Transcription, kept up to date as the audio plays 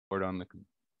Report on the.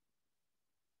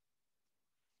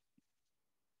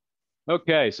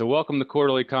 Okay, so welcome to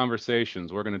Quarterly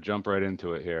Conversations. We're going to jump right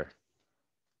into it here.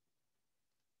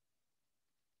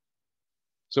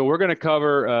 So we're going to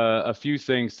cover a few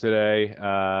things today,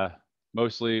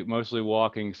 mostly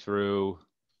walking through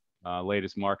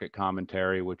latest market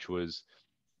commentary, which was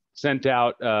sent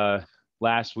out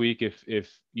last week.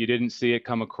 If you didn't see it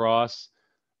come across,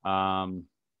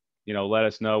 let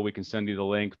us know. We can send you the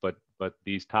link, but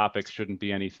these topics shouldn't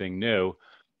be anything new.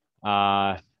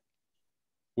 We're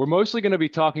mostly going to be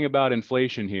talking about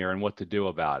inflation here and what to do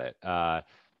about it.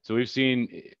 So we've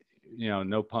seen,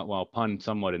 no pun, well, pun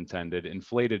somewhat intended,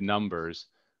 inflated numbers,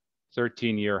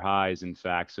 13-year highs, in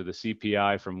fact. So the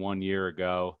CPI from 1 year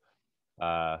ago,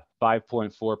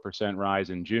 5.4%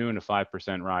 rise in June, a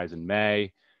 5% rise in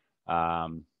May.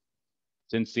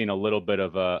 Since seen a little bit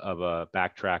of a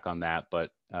backtrack on that, but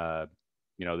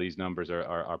these numbers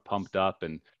are pumped up.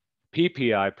 And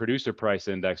PPI, Producer Price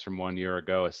Index, from 1 year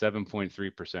ago, a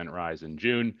 7.3% rise in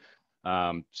June.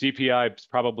 CPI is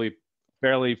probably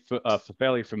fairly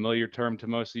familiar term to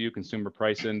most of you. Consumer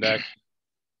Price Index,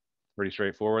 pretty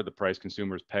straightforward. The price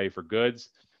consumers pay for goods.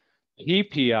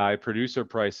 PPI, Producer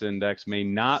Price Index, may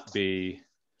not be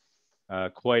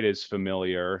quite as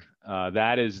familiar.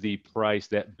 That is the price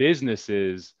that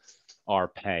businesses are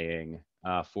paying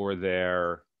for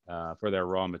their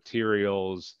raw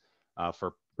materials,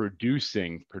 for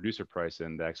producing, Producer Price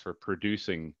Index, for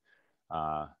producing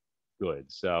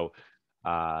goods. So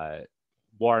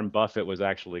Warren Buffett was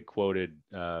actually quoted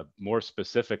more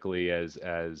specifically as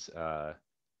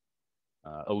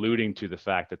alluding to the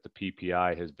fact that the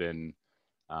PPI has been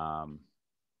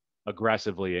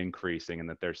aggressively increasing, and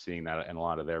that they're seeing that in a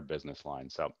lot of their business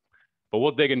lines. So, but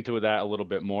we'll dig into that a little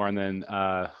bit more, and then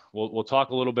we'll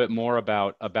talk a little bit more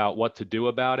about what to do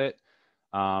about it.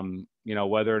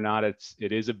 Whether or not it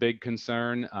is a big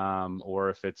concern, or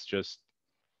if it's just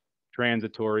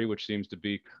transitory, which seems to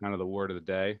be kind of the word of the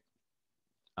day.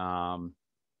 And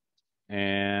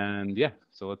yeah,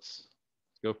 so let's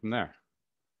go from there.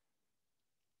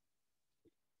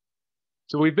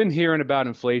 So we've been hearing about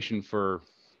inflation for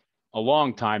a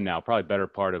long time now, probably better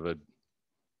part of the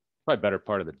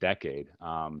decade,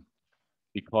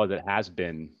 because it has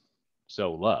been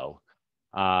so low.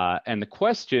 And the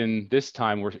question this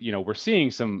time, we're seeing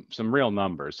some real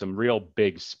numbers, some real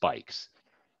big spikes.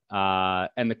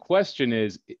 And the question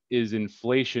is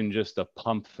inflation just a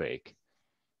pump fake?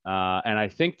 And I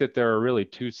think that there are really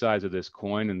two sides of this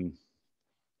coin, and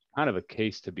kind of a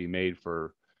case to be made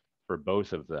for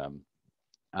both of them.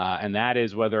 And that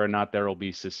is whether or not there will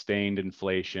be sustained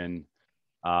inflation,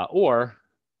 or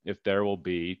if there will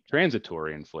be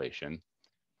transitory inflation.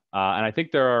 And I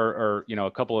think there are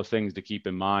a couple of things to keep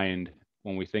in mind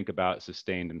when we think about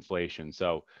sustained inflation.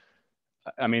 So,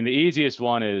 I mean, the easiest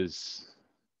one is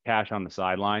cash on the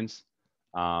sidelines.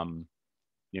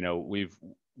 We've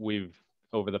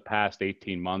over the past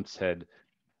 18 months had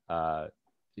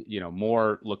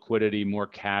more liquidity, more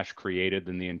cash created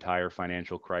than the entire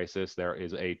financial crisis. There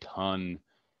is a ton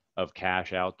of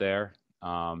cash out there.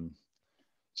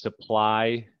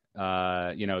 Supply,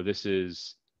 this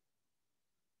is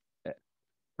a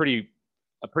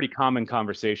pretty common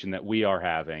conversation that we are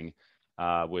having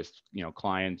with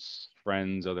clients,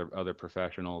 friends, other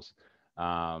professionals.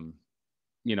 The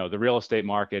real estate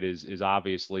market is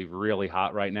obviously really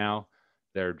hot right now.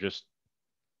 There just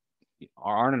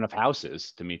aren't enough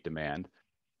houses to meet demand.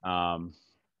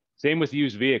 Same with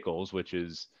used vehicles, which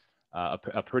is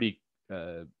a pretty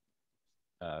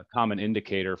common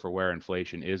indicator for where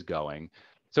inflation is going.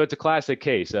 So it's a classic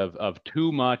case of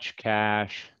too much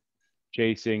cash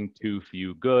chasing too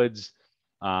few goods.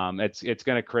 It's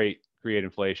going to create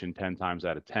inflation 10 times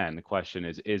out of 10. The question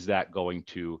is that going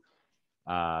to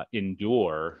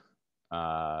endure,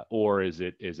 or is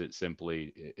it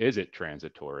simply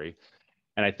transitory?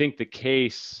 And I think the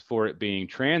case for it being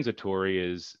transitory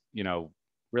is,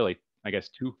 really, I guess,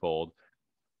 twofold.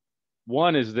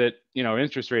 One is that,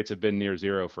 interest rates have been near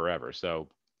zero forever. So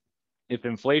if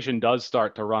inflation does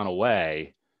start to run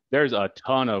away, there's a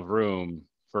ton of room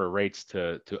for rates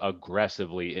to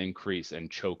aggressively increase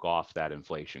and choke off that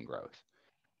inflation growth.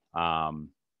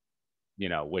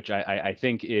 Which I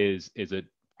think is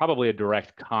probably a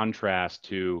direct contrast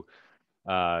to,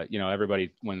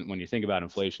 everybody, when you think about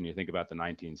inflation, you think about the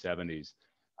 1970s.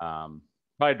 Probably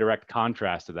a direct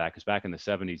contrast to that, because back in the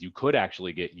 70s, you could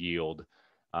actually get yield,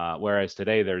 whereas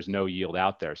today there's no yield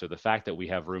out there. So the fact that we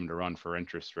have room to run for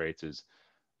interest rates is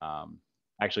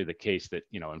actually the case that,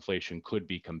 inflation could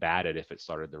be combated if it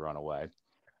started to run away.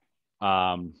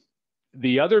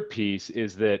 The other piece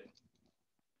is that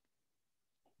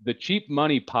the cheap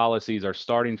money policies are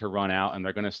starting to run out, and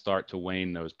they're going to start to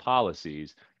wane those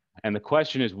policies. And the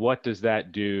question is, what does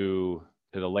that do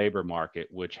to the labor market,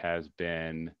 which has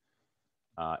been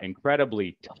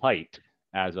incredibly tight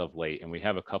as of late? And we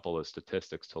have a couple of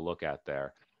statistics to look at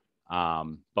there.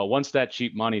 But once that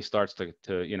cheap money starts to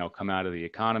come out of the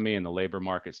economy and the labor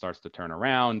market starts to turn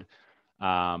around,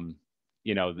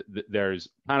 there's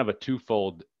kind of a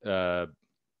twofold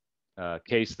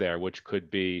case there, which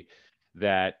could be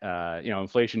that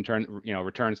inflation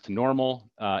returns to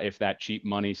normal if that cheap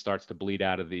money starts to bleed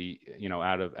out of the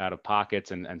out of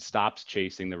pockets and stops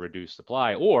chasing the reduced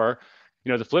supply. Or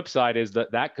the flip side is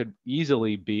that could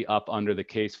easily be up under the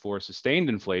case for sustained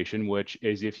inflation, which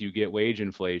is if you get wage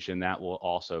inflation, that will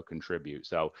also contribute.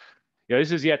 So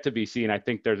this is yet to be seen. I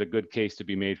think there's a good case to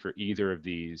be made for either of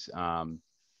these. And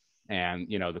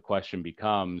the question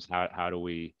becomes, how do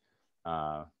we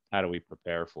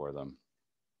prepare for them?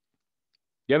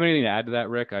 You have anything to add to that,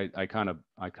 Rick? I kind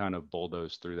of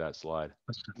bulldozed through that slide.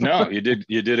 No, you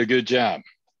did a good job.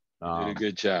 You did a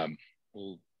good job.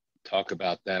 We'll talk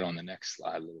about that on the next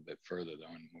slide a little bit further,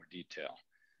 though, in more detail.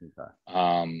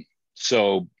 Okay.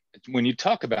 So when you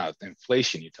talk about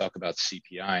inflation, you talk about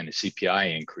CPI and the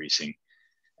CPI increasing.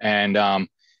 And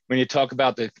when you talk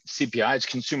about the CPI's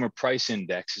consumer price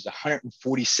index, is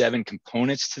 147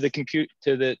 components to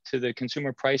the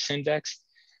consumer price index,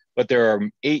 but there are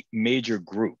 8 major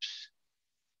groups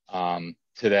to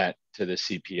the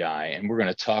CPI, and we're going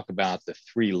to talk about the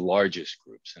 3 largest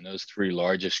groups, and those 3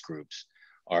 largest groups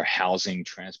are housing,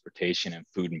 transportation, and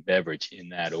food and beverage, in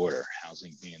that order,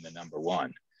 housing being the number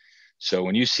 1. So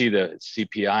when you see the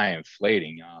CPI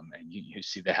inflating, and you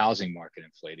see the housing market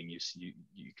inflating, you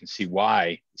can see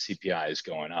why the CPI is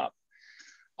going up.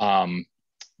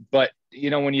 But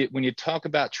when you talk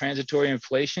about transitory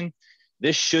inflation,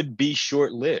 this should be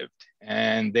short-lived.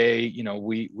 And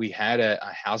we had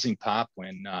a housing pop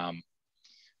when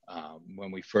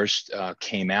we first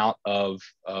came out of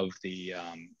the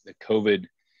COVID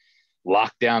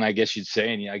lockdown, I guess you'd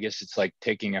say. And I guess it's like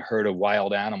taking a herd of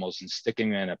wild animals and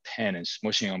sticking them in a pen and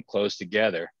smushing them close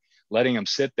together, letting them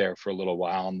sit there for a little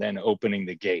while, and then opening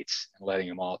the gates and letting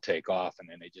them all take off. And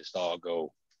then they just all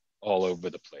go all over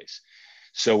the place.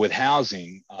 So with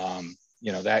housing,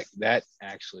 that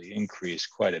actually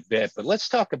increased quite a bit. But let's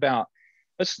start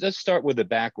with the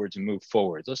backwards and move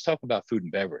forward. Let's talk about food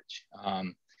and beverage.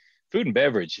 Food and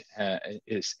beverage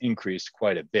is increased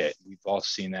quite a bit. We've all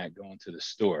seen that going to the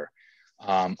store.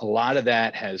 A lot of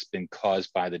that has been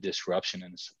caused by the disruption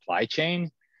in the supply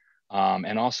chain,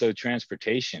 and also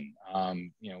transportation.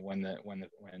 When the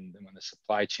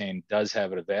supply chain does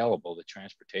have it available, the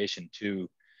transportation to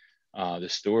the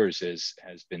stores has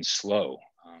been slow,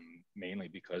 mainly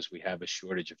because we have a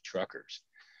shortage of truckers.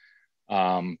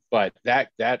 But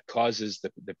that causes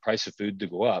the price of food to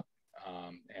go up,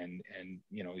 and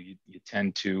you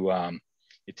tend to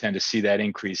see that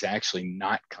increase actually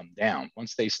not come down.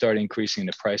 Once they start increasing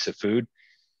the price of food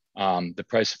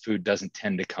doesn't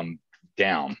tend to come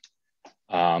down.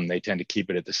 They tend to keep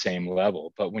it at the same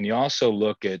level. But when you also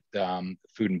look at the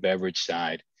food and beverage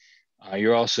side,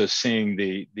 you're also seeing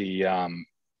the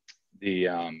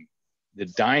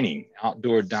dining,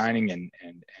 outdoor dining, and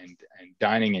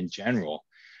dining in general,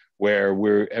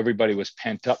 where everybody was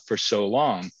pent up for so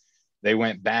long. They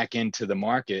went back into the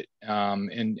market,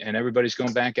 and everybody's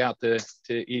going back out to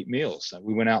eat meals.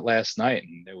 We went out last night,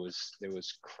 and there was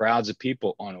crowds of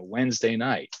people on a Wednesday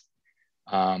night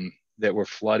that were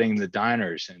flooding the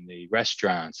diners and the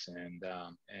restaurants, and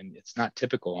it's not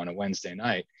typical on a Wednesday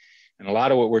night. And a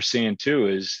lot of what we're seeing too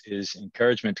is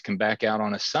encouragement to come back out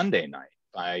on a Sunday night.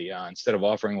 By instead of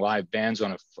offering live bands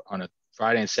on a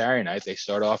Friday and Saturday night, they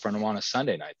start offering them on a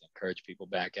Sunday night to encourage people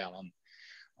back out on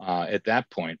at that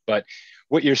point. But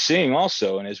what you're seeing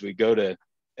also, and as we go to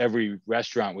every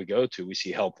restaurant we go to, we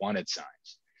see help wanted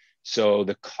signs. So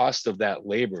the cost of that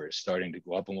labor is starting to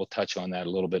go up, and we'll touch on that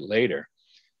a little bit later.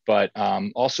 But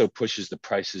also pushes the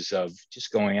prices of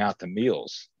just going out to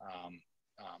meals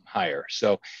higher.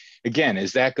 So again,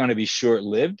 is that going to be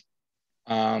short-lived?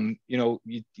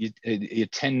 You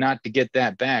tend not to get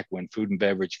that back when food and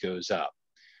beverage goes up.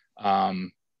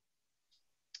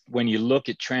 When you look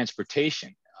at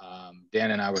transportation,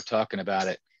 Dan and I were talking about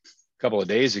it a couple of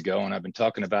days ago, and I've been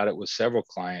talking about it with several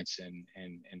clients in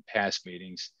past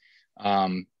meetings.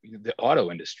 The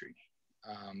auto industry.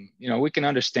 We can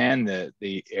understand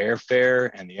the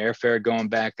airfare and the airfare going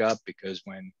back up, because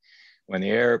when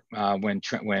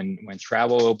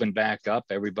travel opened back up,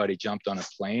 everybody jumped on a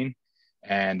plane,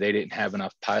 and they didn't have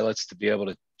enough pilots to be able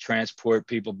to transport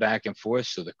people back and forth.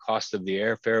 So the cost of the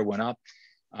airfare went up.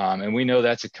 And we know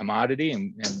that's a commodity,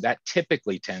 and that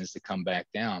typically tends to come back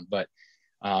down. But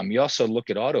you also look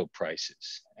at auto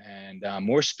prices, and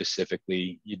more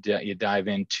specifically, you dive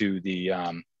into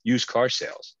the used car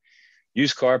sales.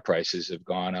 Used car prices have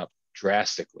gone up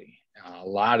drastically. A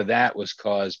lot of that was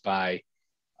caused by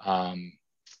um,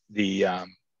 the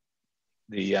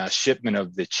shipment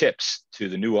of the chips to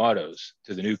the new autos,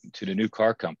 to the new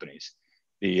car companies.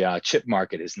 The chip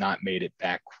market has not made it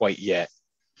back quite yet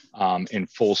in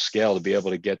full scale to be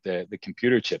able to get the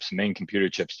computer chips, main computer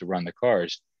chips to run the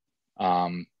cars.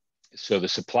 Um, so the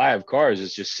supply of cars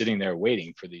is just sitting there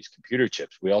waiting for these computer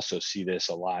chips. We also see this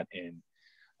a lot in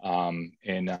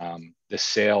the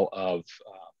sale of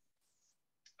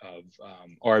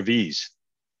RVs,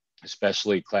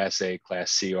 especially Class A,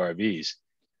 Class C RVs.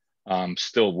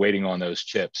 Still waiting on those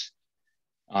chips.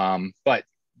 But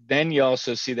then you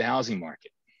also see the housing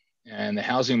market. And the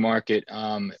housing market,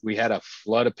 we had a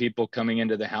flood of people coming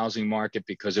into the housing market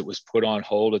because it was put on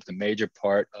hold at the major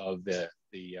part of the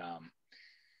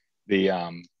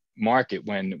market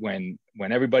when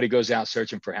everybody goes out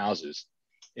searching for houses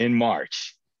in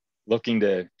March, looking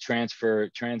to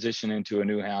transition into a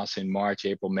new house in March,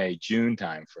 April, May, June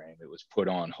timeframe. It was put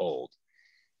on hold.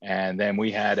 And then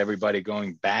we had everybody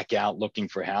going back out looking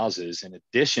for houses, in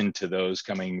addition to those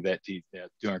coming that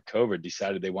during COVID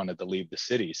decided they wanted to leave the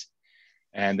cities.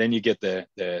 And then you get the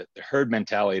herd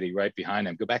mentality right behind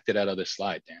them. Go back to that other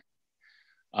slide,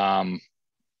 Dan.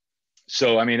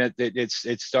 So, I mean,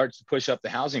 it starts to push up the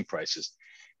housing prices.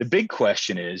 The big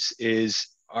question is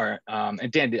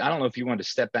and Dan, I don't know if you want to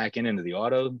step back into the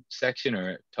auto section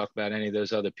or talk about any of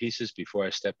those other pieces before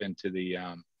I step into the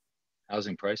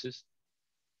housing prices.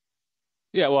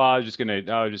 Yeah, well, I was just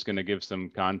gonna give some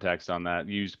context on that.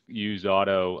 Used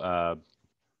auto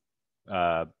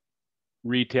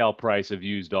retail price of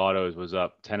used autos was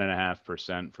up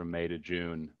 10.5% from May to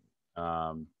June.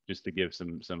 Just to give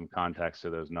some context to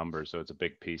those numbers, so it's a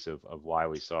big piece of why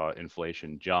we saw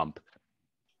inflation jump.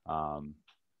 And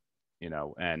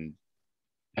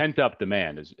pent up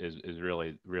demand is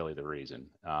really the reason.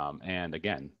 And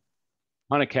again,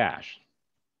 ton of cash.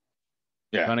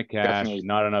 Yeah, Ton of cash, definitely.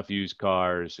 not enough used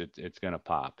cars. It's going to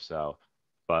pop. So,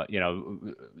 but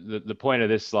the point of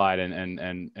this slide,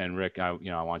 and Rick, I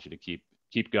want you to keep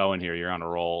going here. You're on a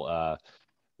roll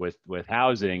with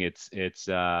housing. It's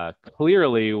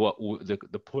clearly what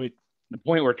the point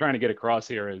we're trying to get across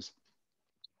here is,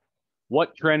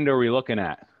 what trend are we looking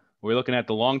at? Are we looking at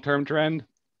the long-term trend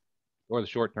or the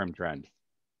short-term trend?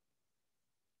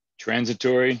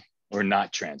 Transitory or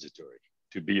not transitory,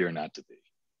 to be or not to be,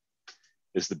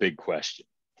 is the big question.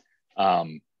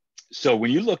 So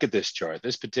when you look at this chart,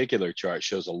 this particular chart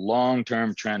shows a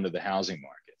long-term trend of the housing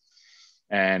market.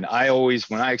 And I always,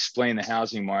 when I explain the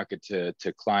housing market to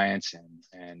clients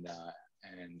and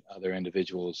other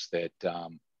individuals that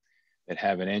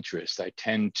have an interest, I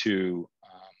tend to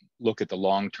look at the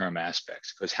long-term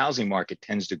aspects, because housing market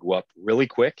tends to go up really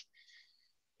quick.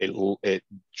 It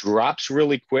drops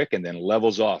really quick and then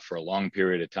levels off for a long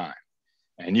period of time.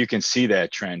 And you can see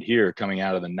that trend here coming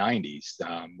out of the 90s.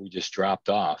 We just dropped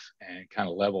off and kind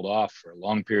of leveled off for a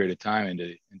long period of time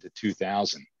into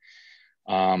 2000.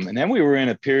 And then we were in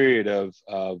a period of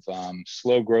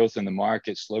slow growth in the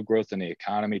market, slow growth in the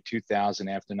economy. 2000,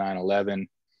 after 9/11,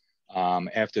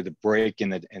 after the break in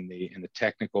the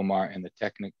technical market, not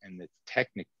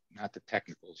the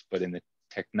technicals, but in the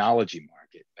technology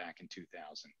market back in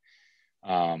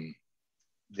 2000.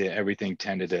 Everything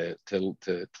tended to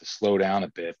slow down a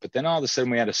bit, but then all of a sudden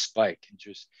we had a spike. And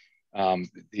just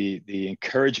the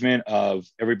encouragement of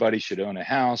everybody should own a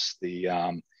house,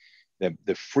 the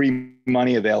free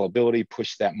money availability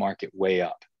pushed that market way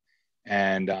up.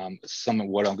 And some of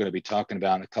what I'm going to be talking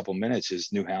about in a couple minutes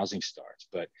is new housing starts.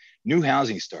 But new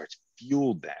housing starts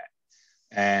fueled that,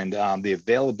 and the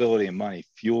availability of money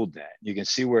fueled that. You can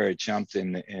see where it jumped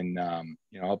in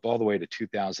up all the way to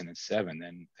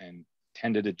 2007, and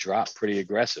tended to drop pretty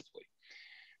aggressively.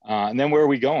 And then where are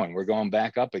we going? We're going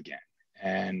back up again.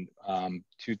 And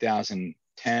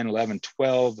 2010, 11,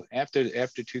 12, after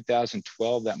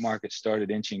 2012, that market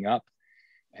started inching up.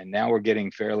 And now we're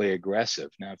getting fairly aggressive.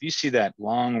 Now, if you see that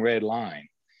long red line,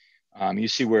 you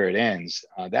see where it ends.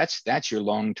 That's your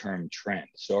long-term trend.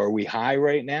 So are we high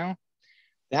right now?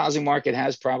 The housing market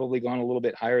has probably gone a little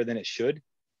bit higher than it should.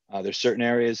 There's certain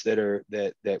areas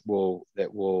that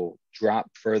will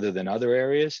drop further than other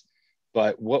areas.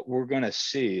 But what we're going to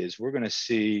see is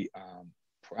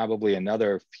probably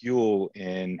another fuel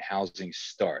in housing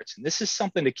starts. And this is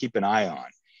something to keep an eye on.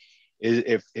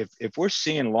 Is if we're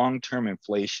seeing long-term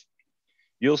inflation,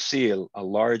 you'll see a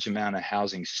large amount of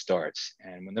housing starts.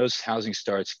 And when those housing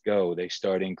starts go, they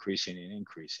start increasing and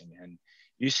increasing. And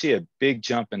you see a big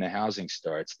jump in the housing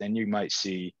starts, then you might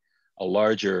see a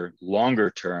larger,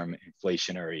 longer term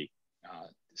inflationary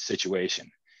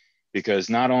situation. Because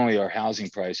not only are housing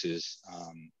prices,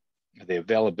 the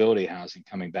availability of housing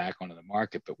coming back onto the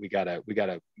market, but we gotta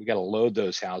load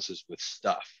those houses with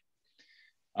stuff.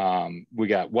 We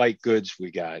got white goods, we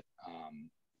got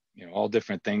all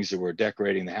different things that we're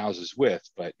decorating the houses with.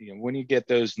 But when you get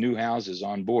those new houses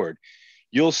on board,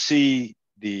 you'll see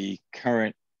the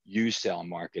current used sale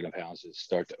market of houses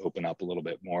start to open up a little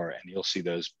bit more, and you'll see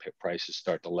those prices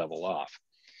start to level off.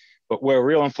 But where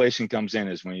real inflation comes in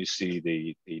is when you see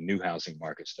the new housing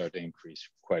market start to increase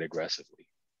quite aggressively.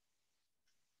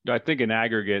 I think in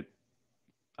aggregate,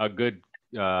 a good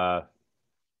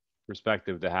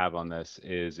perspective to have on this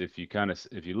is if you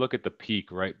look at the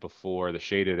peak right before, the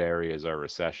shaded areas are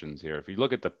recessions here. If you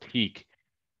look at the peak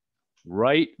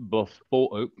right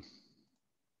before,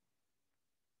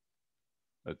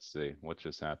 let's see what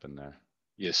just happened there.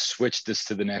 You switch this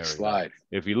to the next slide.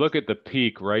 If you look at the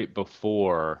peak right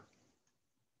before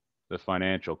the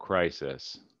financial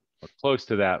crisis, we're close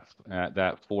to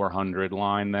that 400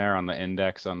 line there on the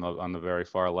index on the very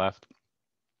far left.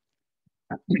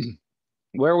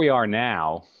 Where we are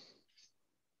now,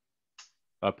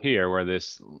 up here, where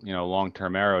this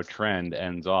long-term arrow trend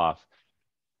ends off,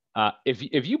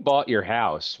 if you bought your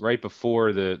house right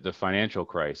before the financial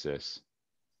crisis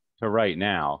to right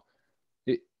now,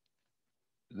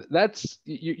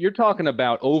 you're talking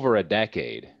about over a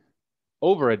decade,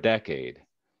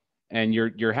 and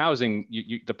your housing,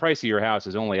 the price of your house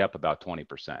is only up about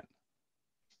 20%,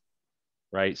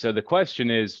 right? So the question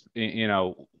is,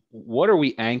 what are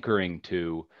we anchoring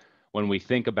to when we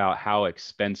think about how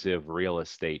expensive real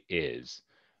estate is?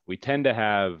 We tend to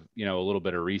have, a little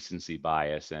bit of recency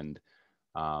bias, and,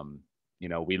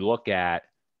 we look at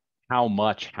how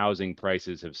much housing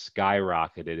prices have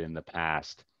skyrocketed in the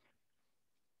past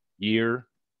year,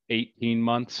 18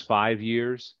 months, 5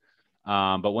 years.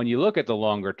 But when you look at the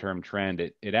longer term trend,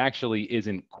 it actually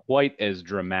isn't quite as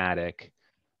dramatic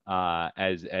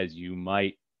as you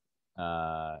might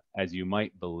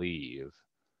believe.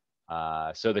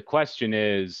 So the question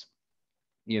is,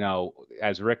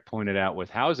 as Rick pointed out with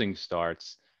housing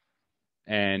starts,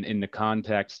 and in the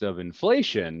context of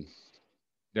inflation,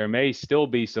 there may still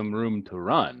be some room to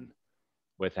run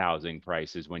with housing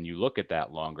prices when you look at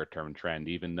that longer term trend,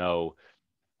 even though,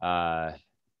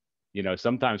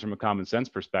 sometimes from a common sense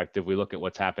perspective, we look at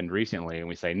what's happened recently and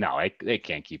we say, no, they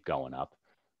can't keep going up.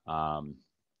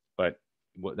 But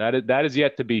that is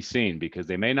yet to be seen, because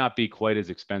they may not be quite as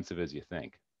expensive as you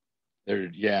think.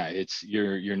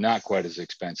 You're not quite as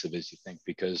expensive as you think,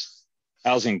 because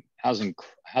housing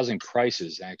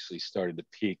prices actually started to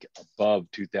peak above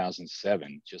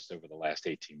 2007 just over the last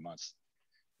 18 months.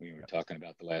 We were talking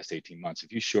about the last 18 months.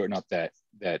 If you shorten up that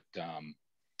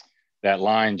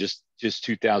line, just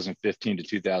 2015 to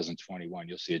 2021,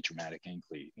 you'll see a dramatic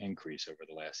increase over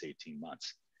the last 18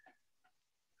 months.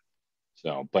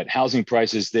 So, but housing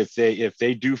prices, if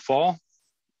they do fall,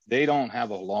 they don't have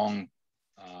a long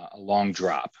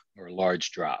drop or a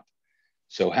large drop.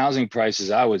 So housing prices,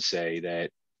 I would say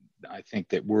that I think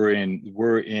that we're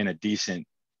in a decent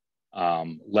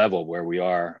level where we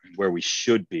are, where we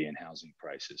should be in housing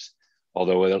prices,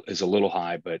 although it is a little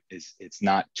high, but it's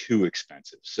not too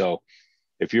expensive. So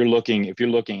if you're looking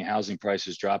at housing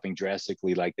prices dropping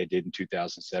drastically like they did in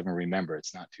 2007, remember,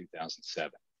 it's not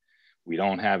 2007. We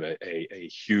don't have a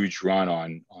huge run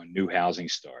on new housing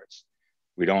starts.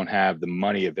 We don't have the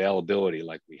money availability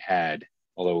like we had,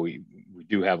 although we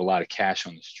do have a lot of cash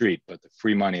on the street, but the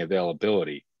free money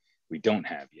availability we don't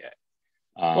have yet.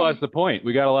 Well, that's the point.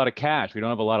 We got a lot of cash. We don't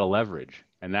have a lot of leverage,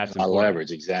 and that's important.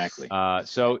 Leverage, exactly.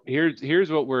 So here's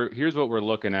what we're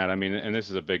looking at. I mean, and this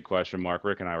is a big question mark.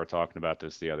 Rick and I were talking about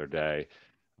this the other day.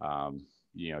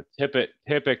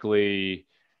 Typically,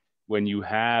 when you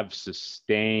have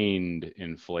sustained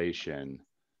inflation,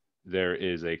 there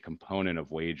is a component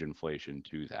of wage inflation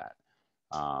to that.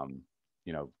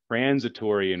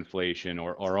 Transitory inflation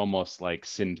or almost like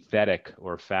synthetic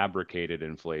or fabricated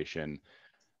inflation,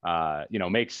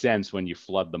 makes sense when you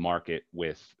flood the market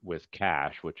with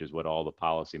cash, which is what all the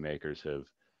policymakers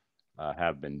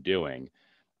have been doing.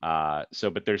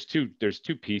 But there's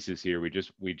two pieces here we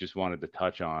just wanted to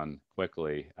touch on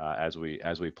quickly as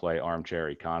we play armchair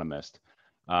economist.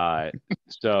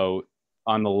 So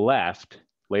on the left,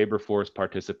 labor force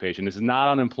participation. This is not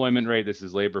unemployment rate. This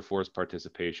is labor force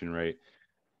participation rate.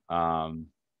 And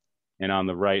on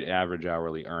the right, average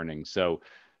hourly earnings. So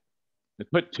I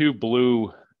put two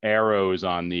blue arrows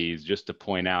on these just to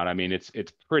point out. I mean, it's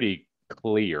pretty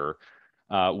clear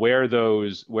where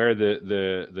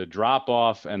the drop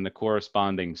off and the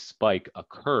corresponding spike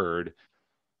occurred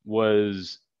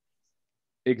was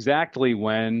exactly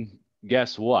when,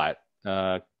 guess what?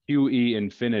 QE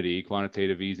infinity,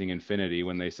 quantitative easing infinity,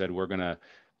 when they said we're going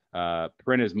to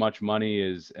print as much money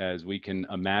as we can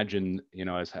imagine,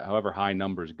 as however high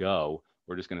numbers go,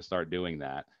 we're just going to start doing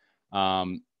that.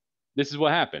 This is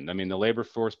what happened. I mean, the labor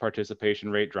force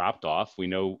participation rate dropped off. We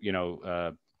know,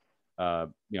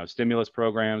 stimulus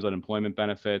programs, unemployment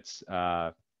benefits,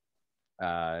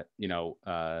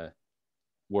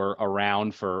 were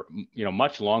around for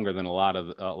much longer than a lot of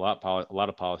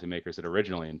policymakers had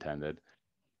originally intended.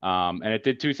 And it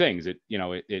did two things. It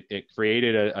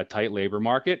created a tight labor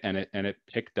market, and it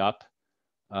picked up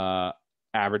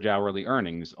average hourly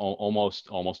earnings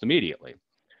almost immediately.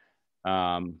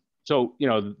 So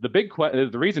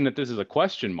the reason that this is a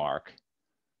question mark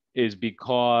is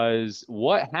because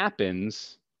what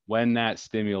happens when that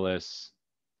stimulus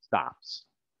stops?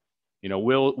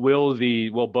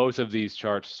 Will both of these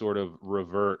charts sort of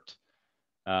revert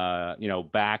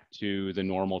back to the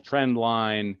normal trend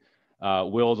line?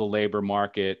 Will the labor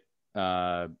market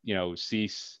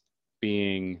cease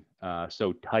being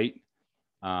so tight?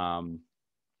 And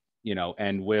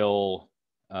will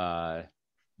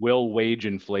wage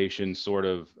inflation sort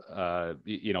of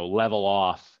level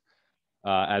off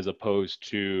as opposed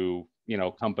to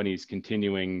companies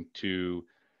continuing to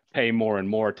pay more and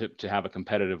more to have a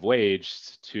competitive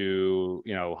wage to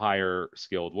hire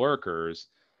skilled workers,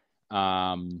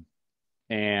 and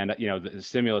the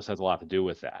stimulus has a lot to do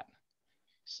with that.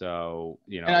 So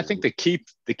and I think the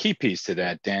key piece to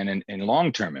that, Dan, in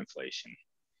long-term inflation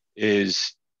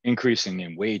is increasing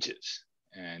in wages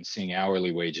and seeing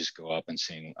hourly wages go up and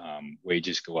seeing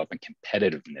wages go up in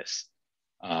competitiveness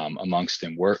amongst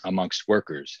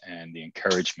workers, and the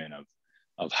encouragement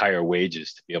of higher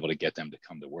wages to be able to get them to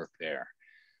come to work there.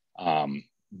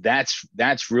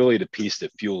 That's really the piece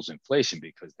that fuels inflation,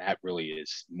 because that really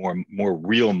is more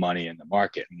real money in the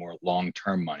market, more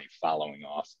long-term money following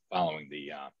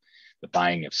the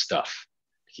buying of stuff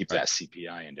to keep that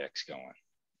CPI index going.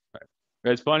 Right.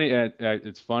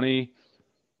 It's funny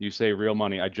you say real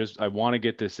money. I want to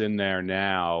get this in there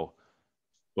now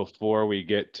before we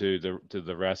get to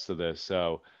the rest of this.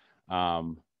 So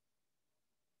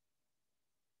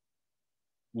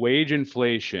wage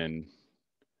inflation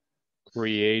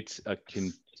creates a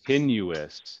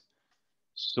continuous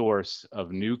source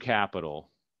of new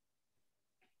capital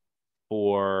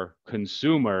for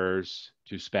consumers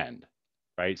to spend,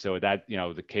 right? So that,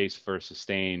 the case for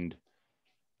sustained,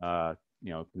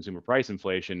 consumer price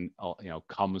inflation,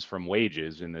 comes from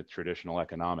wages in the traditional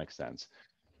economic sense.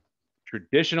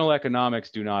 Traditional economics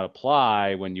do not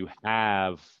apply when you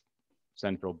have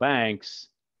central banks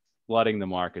flooding the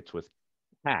markets with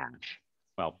cash.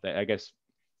 Well, I guess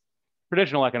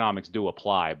traditional economics do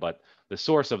apply, but the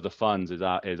source of the funds is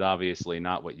obviously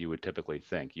not what you would typically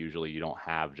think. Usually you don't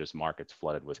have just markets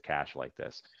flooded with cash like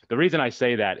this. The reason I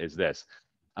say that is this.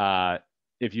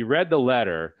 If you read the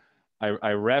letter,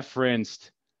 I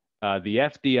referenced the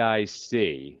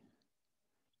FDIC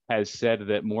has said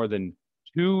that more than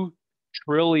 $2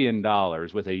 trillion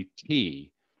with a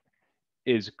T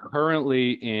is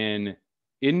currently in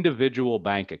individual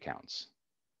bank accounts,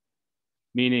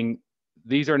 meaning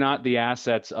these are not the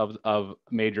assets of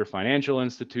major financial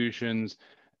institutions.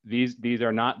 These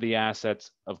are not the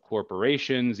assets of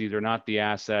corporations. These are not the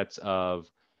assets of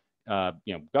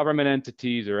government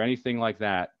entities or anything like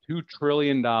that. $2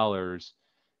 trillion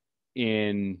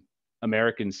in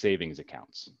American savings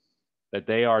accounts that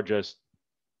they are just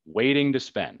waiting to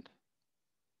spend.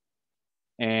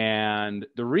 And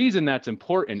the reason that's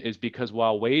important is because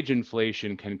while wage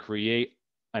inflation can create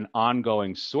an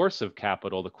ongoing source of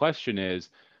capital, the question is,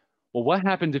 well, what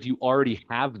happens if you already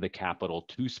have the capital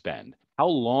to spend? How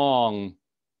long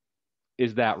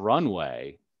is that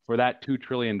runway for that $2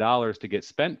 trillion to get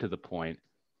spent to the point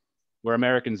where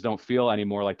Americans don't feel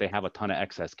anymore like they have a ton of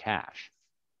excess cash?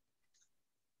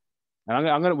 And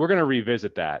we're going to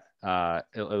revisit that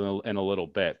in a little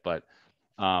bit, but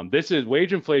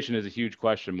wage inflation is a huge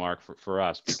question mark for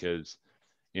us, because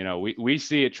we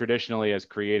see it traditionally as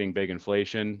creating big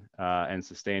inflation and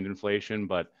sustained inflation,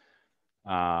 but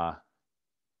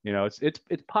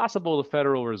it's possible the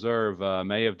Federal Reserve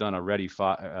may have done a ready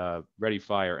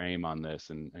fire aim on this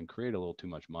and create a little too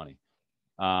much money.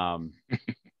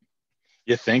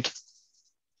 You think?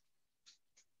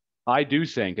 I do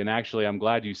think, and actually, I'm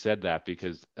glad you said that,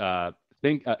 because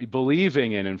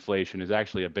believing in inflation is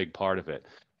actually a big part of it.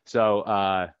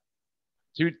 So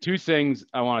two things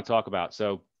I want to talk about.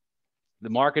 So The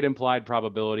market implied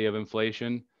probability of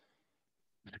inflation.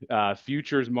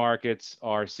 Futures markets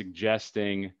are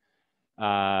suggesting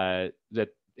that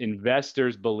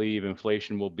investors believe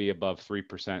inflation will be above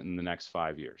 3% in the next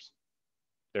 5 years.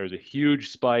 There's a huge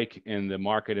spike in the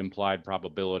market implied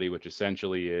probability, which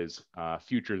essentially is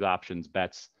futures options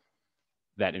bets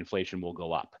that inflation will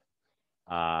go up.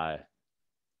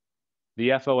 The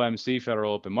FOMC,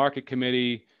 Federal Open Market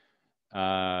Committee,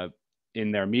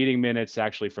 in their meeting minutes,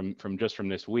 actually from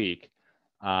this week,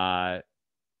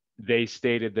 they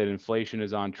stated that inflation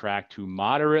is on track to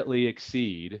moderately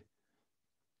exceed,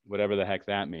 whatever the heck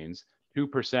that means,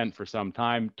 2% for some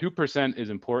time. 2% is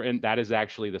important. That is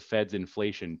actually the Fed's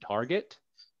inflation target.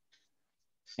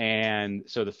 And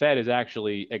so the Fed is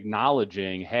actually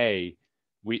acknowledging, hey,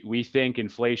 we think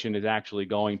inflation is actually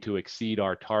going to exceed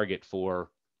our target for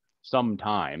some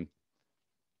time,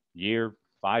 year,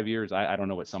 5 years. I don't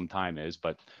know what some time is,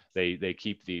 but they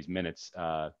keep these minutes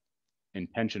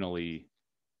intentionally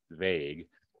vague.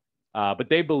 But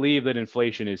they believe that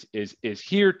inflation is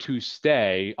here to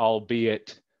stay,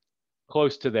 albeit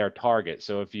close to their target.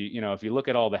 So if you look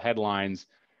at all the headlines,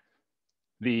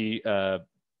 the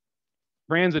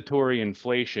transitory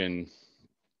inflation,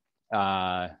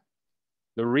 the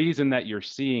reason that you're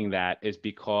seeing that is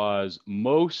because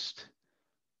most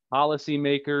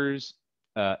policymakers,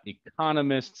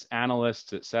 economists,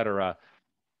 analysts, et cetera,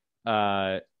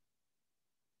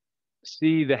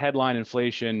 see the headline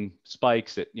inflation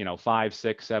spikes at 5,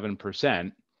 6,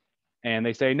 7%, and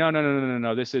they say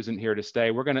no, this isn't here to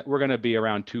stay. We're gonna be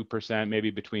around 2%, maybe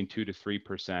between 2 to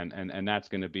 3%, and that's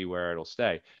going to be where it'll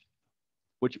stay.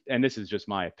 And this is just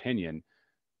my opinion.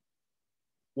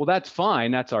 Well, that's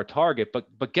fine. That's our target.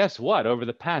 But guess what? Over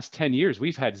the past 10 years,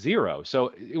 we've had zero.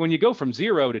 So when you go from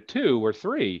 0 to 2 or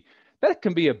 3, that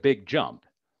can be a big jump.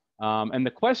 And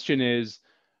the question is,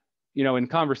 in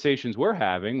conversations we're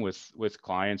having with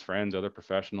clients, friends, other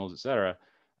professionals, et cetera,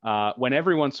 when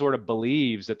everyone sort of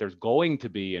believes that there's going to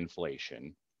be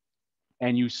inflation,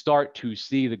 and you start to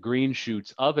see the green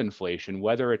shoots of inflation,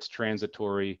 whether it's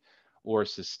transitory or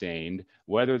sustained,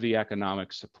 whether the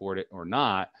economics support it or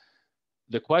not,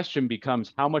 the question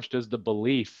becomes, how much does the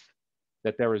belief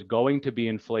that there is going to be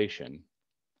inflation,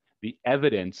 the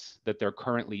evidence that there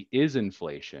currently is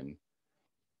inflation,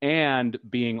 and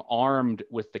being armed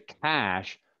with the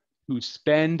cash to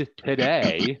spend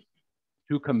today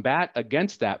to combat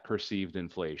against that perceived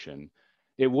inflation,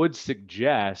 it would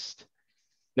suggest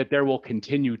that there will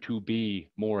continue to be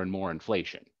more and more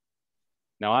inflation.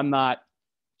 Now, I'm not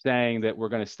saying that we're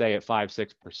going to stay at 5,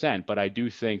 6%, but I do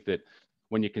think that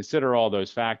when you consider all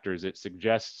those factors, it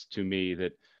suggests to me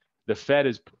that the Fed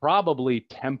is probably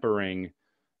tempering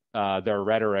their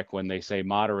rhetoric when they say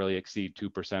moderately exceed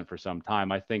 2% for some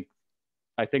time. I think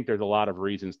there's a lot of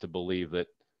reasons to believe that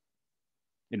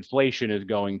inflation is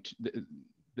going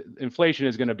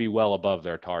to be well above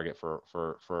their target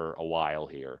for a while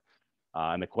here.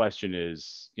 And the question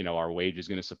is, are wages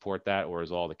going to support that, or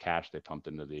is all the cash they pumped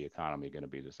into the economy going to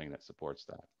be the thing that supports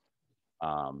that?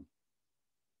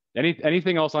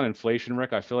 Anything else on inflation,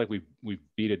 Rick? I feel like we've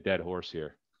beat a dead horse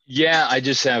here. Yeah, I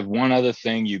just have one other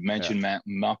thing. You mentioned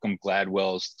Malcolm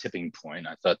Gladwell's tipping point.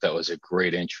 I thought that was a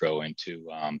great intro into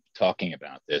talking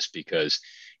about this, because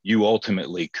you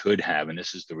ultimately could have, and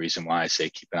this is the reason why I say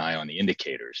keep an eye on the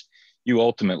indicators, you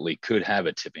ultimately could have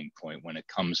a tipping point when it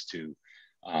comes to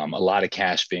a lot of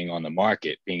cash being on the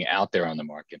market, being out there on the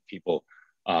market. People,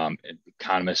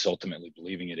 economists ultimately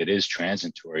believing it is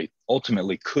transitory,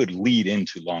 ultimately could lead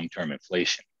into long-term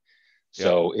inflation.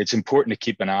 So it's important to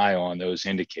keep an eye on those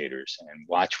indicators and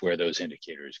watch where those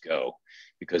indicators go,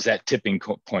 because that tipping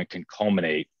point can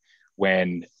culminate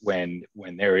when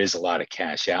there is a lot of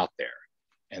cash out there,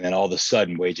 and then all of a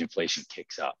sudden wage inflation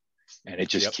kicks up, and it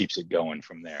just keeps it going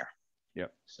from there.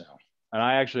 Yep. So, and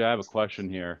I have a question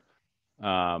here,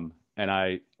 and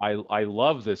I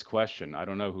love this question. I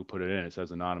don't know who put it in. It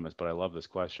says anonymous, but I love this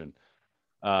question.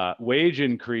 Wage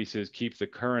increases keep the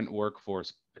current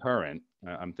workforce current.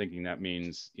 I'm thinking that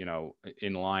means,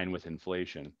 in line with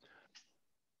inflation.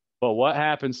 But what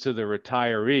happens to the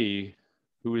retiree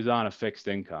who is on a fixed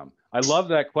income? I love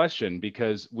that question,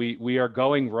 because we are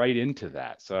going right into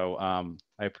that. So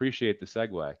I appreciate the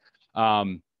segue.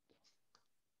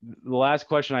 The last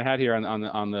question I had here on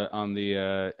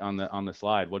the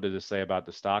slide, what does it say about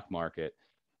the stock market?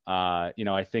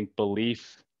 I think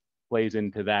belief plays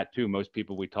into that too. Most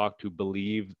people we talk to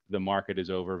believe the market is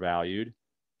overvalued.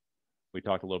 We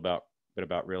talked a little bit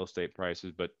about real estate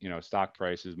prices, but stock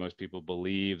prices, most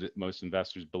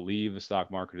investors believe the stock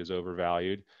market is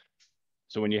overvalued.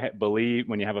 So when you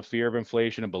when you have a fear of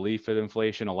inflation, a belief of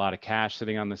inflation, a lot of cash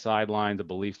sitting on the sidelines, a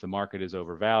belief the market is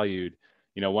overvalued,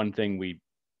 one thing we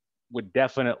would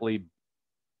definitely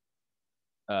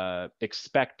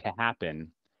expect to happen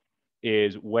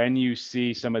is when you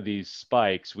see some of these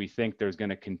spikes, we think there's going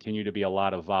to continue to be a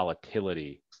lot of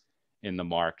volatility in the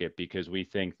market because we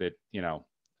think that,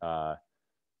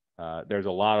 there's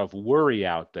a lot of worry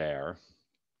out there.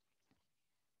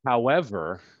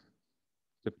 However,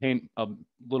 to paint a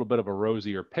little bit of a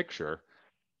rosier picture,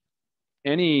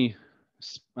 any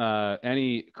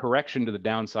correction to the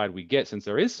downside we get, since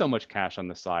there is so much cash on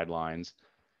the sidelines,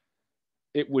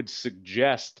 it would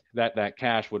suggest that that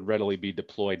cash would readily be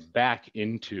deployed back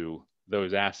into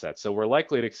those assets. So we're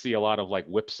likely to see a lot of like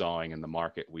whipsawing in the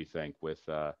market, we think, with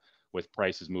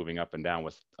prices moving up and down,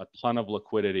 with a ton of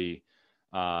liquidity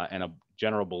and a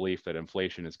general belief that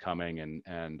inflation is coming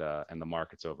and the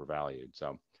market's overvalued.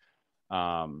 So,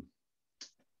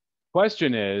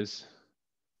 question is,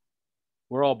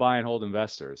 we're all buy and hold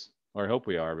investors, or I hope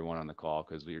we are, everyone on the call,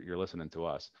 because you're listening to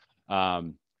us.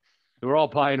 We're all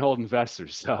buy and hold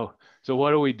investors. So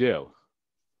what do we do?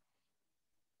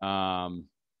 So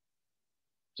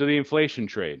the inflation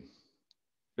trade.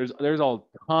 There's a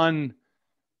ton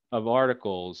of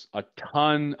articles, a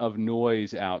ton of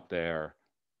noise out there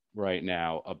right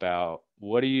now about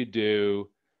what do you do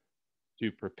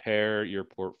to prepare your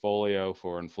portfolio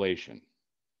for inflation?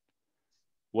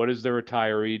 What does the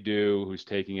retiree do who's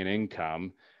taking an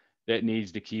income that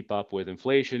needs to keep up with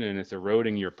inflation and it's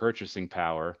eroding your purchasing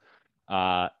power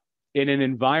in an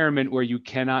environment where you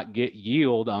cannot get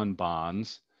yield on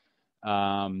bonds?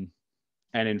 And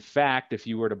in fact, if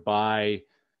you were to buy,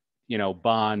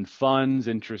 bond funds,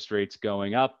 interest rates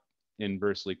going up,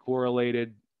 inversely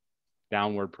correlated,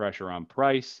 downward pressure on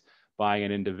price. Buying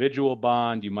an individual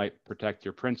bond, you might protect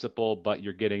your principal, but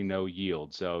you're getting no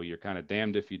yield. So you're kind of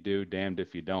damned if you do, damned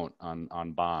if you don't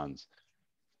on bonds.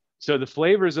 So the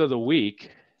flavors of the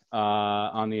week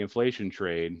on the inflation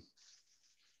trade,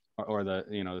 or the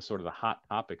the sort of the hot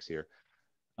topics here.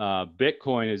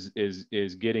 Bitcoin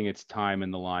is getting its time in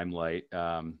the limelight.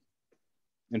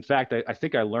 In fact, I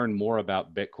think I learned more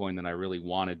about Bitcoin than I really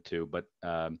wanted to, but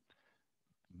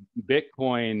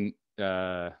Bitcoin,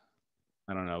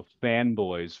 I don't know,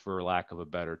 fanboys, for lack of a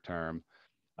better term,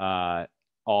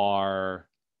 are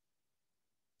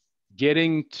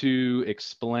getting to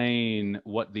explain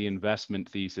what the investment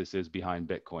thesis is behind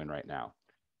Bitcoin right now.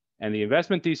 And the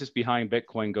investment thesis behind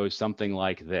Bitcoin goes something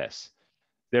like this.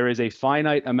 There is a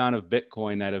finite amount of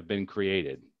Bitcoin that have been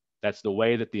created. That's the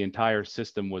way that the entire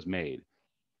system was made.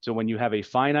 So when you have a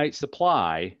finite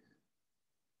supply,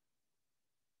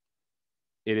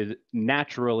 it is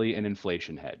naturally an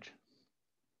inflation hedge.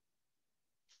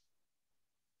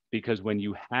 Because when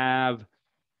you have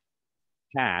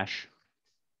cash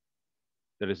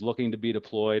that is looking to be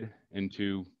deployed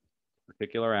into a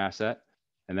particular asset,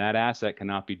 and that asset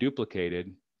cannot be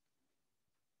duplicated,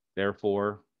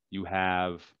 therefore you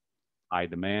have high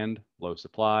demand, low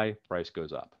supply, price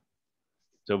goes up.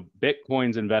 So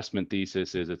Bitcoin's investment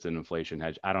thesis is it's an inflation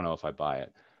hedge. I don't know if I buy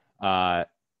it. I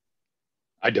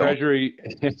don't. Treasury,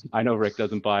 I know Rick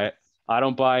doesn't buy it. I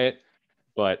don't buy it,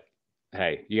 but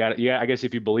hey, I guess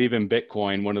if you believe in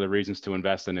Bitcoin, one of the reasons to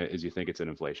invest in it is you think it's an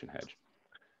inflation hedge.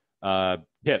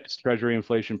 TIPS, Treasury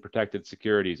Inflation Protected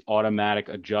Securities, automatic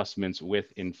adjustments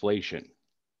with inflation.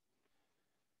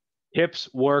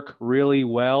 TIPS work really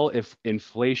well if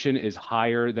inflation is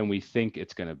higher than we think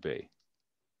it's going to be.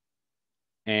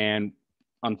 And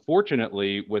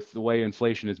unfortunately, with the way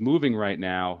inflation is moving right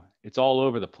now, it's all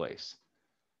over the place.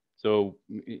 So,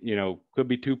 could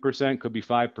be 2%, could be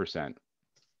 5%.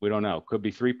 We don't know. Could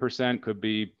be 3%, could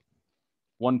be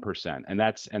 1%. And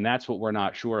that's what we're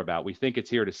not sure about. We think it's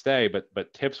here to stay,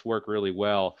 but TIPS work really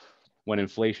well when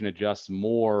inflation adjusts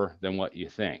more than what you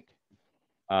think.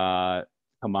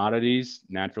 Commodities,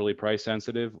 naturally price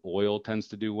sensitive. Oil tends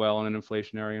to do well in an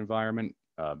inflationary environment.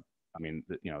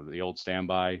 The old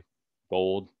standby,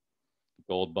 gold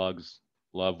bugs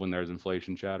love when there's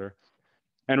inflation chatter.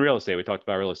 And real estate, we talked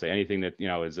about real estate. Anything that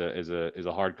is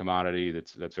a hard commodity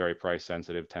that's very price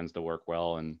sensitive tends to work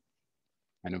well in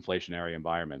inflationary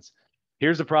environments.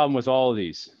 Here's the problem with all of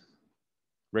these.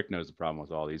 Rick knows the problem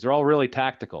with all these. They're all really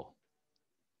tactical.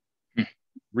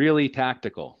 Really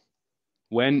tactical.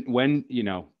 When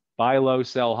buy low,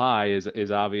 sell high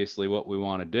is obviously what we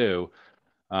want to do.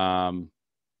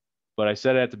 But I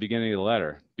said it at the beginning of the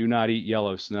letter, do not eat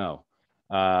yellow snow.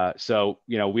 So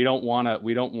we don't want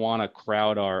to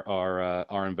crowd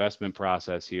our investment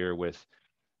process here with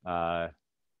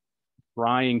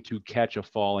trying to catch a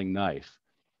falling knife.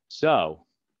 So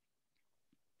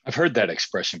I've heard that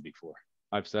expression before.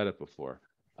 I've said it before.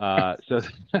 So,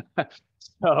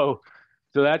 so,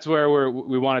 so that's where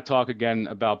we want to talk again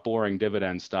about boring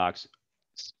dividend stocks,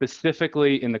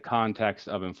 specifically in the context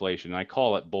of inflation. I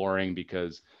call it boring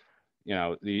because,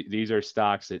 these are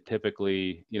stocks that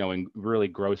typically, in really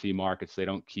growthy markets, they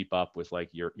don't keep up with like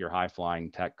your high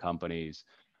flying tech companies.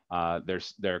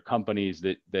 They're companies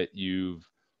that you've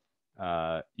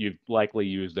likely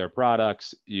used their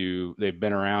products. They've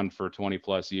been around for 20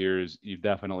 plus years. You've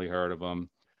definitely heard of them.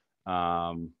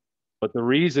 But the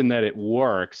reason that it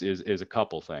works is a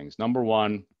couple things. Number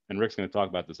one, and Rick's going to talk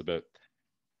about this a bit.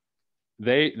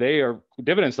 They are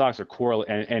dividend stocks are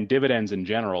and dividends in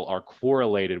general are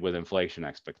correlated with inflation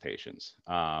expectations.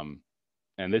 And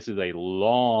this is a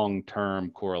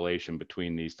long-term correlation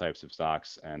between these types of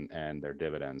stocks and their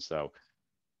dividends. So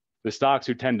the stocks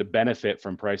who tend to benefit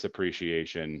from price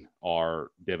appreciation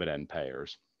are dividend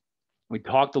payers. We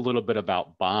talked a little bit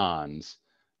about bonds.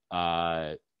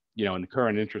 In the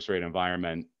current interest rate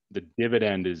environment, the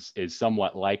dividend is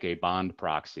somewhat like a bond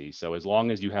proxy. So as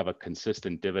long as you have a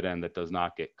consistent dividend that does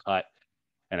not get cut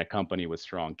and a company with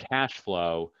strong cash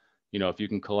flow, if you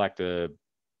can collect a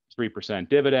 3%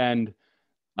 dividend,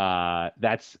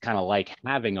 that's kind of like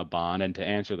having a bond. And to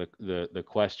answer the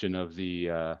question of the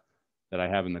that I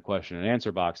have in the question and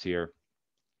answer box here,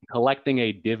 collecting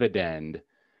a dividend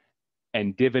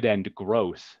and dividend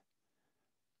growth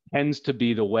tends to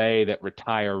be the way that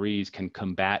retirees can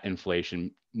combat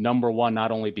inflation. Number one,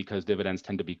 not only because dividends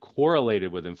tend to be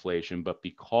correlated with inflation, but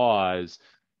because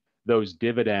those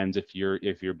dividends, if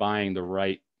you're buying the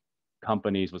right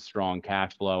companies with strong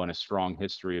cash flow and a strong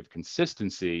history of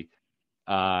consistency,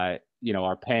 are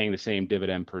paying the same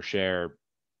dividend per share,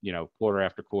 quarter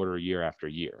after quarter, year after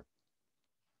year.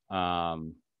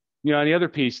 And the other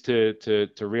piece to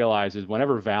realize is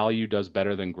whenever value does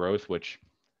better than growth, which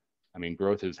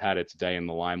growth has had its day in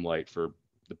the limelight for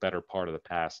the better part of the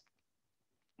past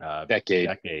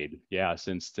decade. Yeah,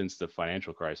 since the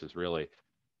financial crisis, really.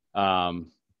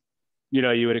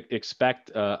 You would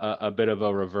expect a bit of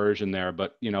a reversion there,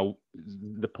 but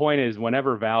the point is,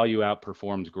 whenever value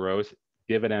outperforms growth,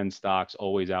 dividend stocks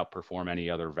always outperform any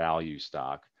other value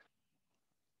stock.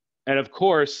 And of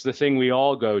course, the thing we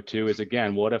all go to is,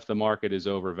 again, what if the market is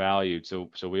overvalued? So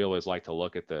we always like to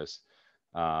look at this,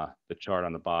 the chart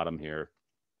on the bottom here,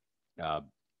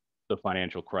 the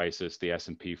financial crisis, the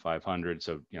S&P 500.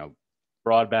 So,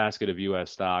 broad basket of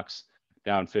U.S. stocks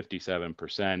down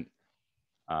 57%.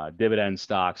 Dividend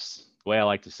stocks, the way I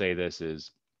like to say this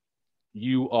is,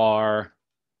 you are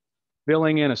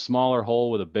filling in a smaller hole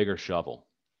with a bigger shovel.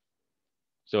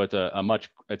 So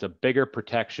it's a bigger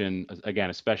protection, again,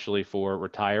 especially for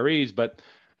retirees. But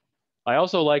I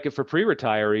also like it for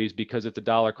pre-retirees because it's a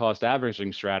dollar cost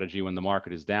averaging strategy when the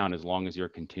market is down, as long as you're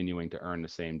continuing to earn the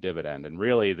same dividend. And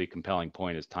really, the compelling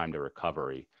point is time to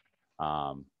recovery.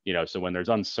 So when there's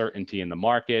uncertainty in the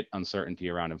market, uncertainty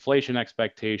around inflation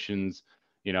expectations,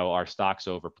 are stocks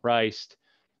overpriced?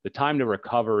 The time to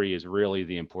recovery is really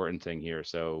the important thing here.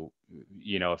 So,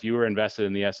 if you were invested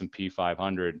in the S&P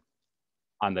 500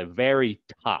 on the very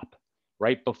top,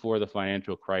 right before the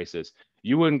financial crisis,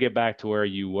 you wouldn't get back to where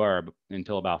you were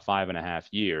until about 5.5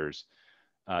 years.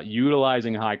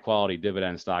 Utilizing high quality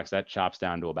dividend stocks, that chops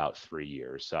down to about 3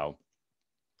 years. So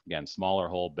again, smaller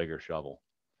hole, bigger shovel.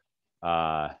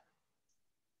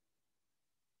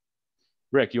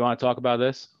 Rick, you want to talk about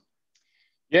this?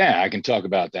 Yeah, I can talk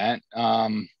about that.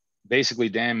 Basically,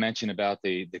 Dan mentioned about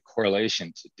the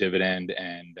correlation to dividend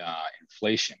and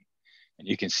inflation. And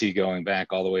you can see going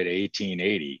back all the way to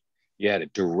 1880, you had a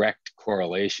direct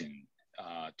correlation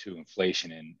to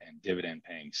inflation and dividend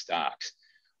paying stocks.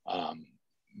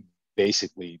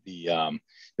 Basically, the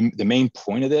main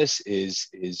point of this is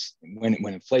when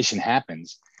inflation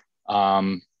happens,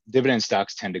 dividend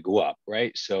stocks tend to go up,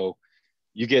 right? So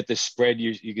you get the spread.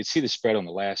 You can see the spread on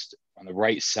the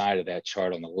right side of that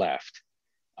chart on the left.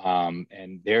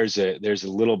 And there's a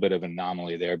little bit of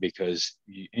anomaly there because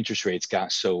interest rates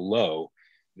got so low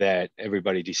that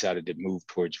everybody decided to move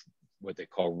towards what they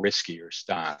call riskier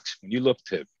stocks. When you look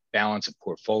to balance a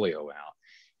portfolio out,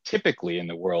 typically in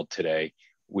the world today,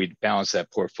 we'd balance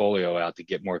that portfolio out to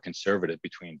get more conservative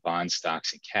between bond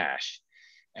stocks and cash.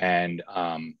 And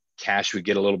cash would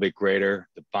get a little bit greater,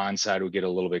 the bond side would get a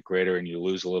little bit greater, and you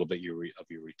lose a little bit of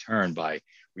your return by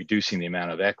reducing the amount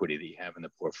of equity that you have in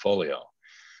the portfolio.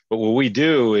 But what we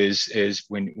do is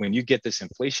when you get this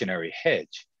inflationary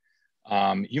hedge,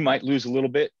 you might lose a little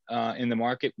bit in the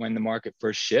market when the market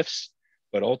first shifts,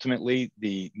 but ultimately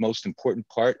the most important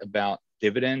part about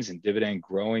dividends and dividend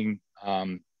growing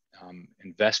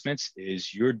investments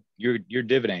is your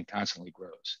dividend constantly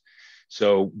grows.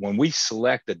 So when we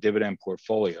select a dividend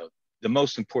portfolio, the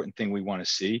most important thing we want to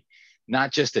see,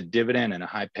 not just a dividend and a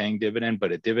high paying dividend,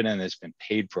 but a dividend that's been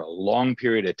paid for a long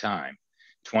period of time,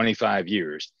 25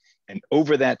 years. And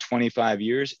over that 25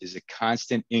 years is a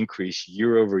constant increase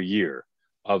year over year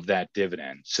of that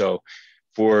dividend. So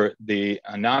for the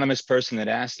anonymous person that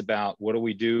asked about what do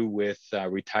we do with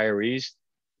retirees,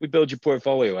 we build your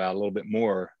portfolio out a little bit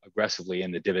more aggressively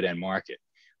in the dividend market.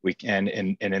 We can,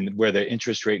 and in where the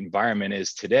interest rate environment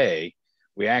is today,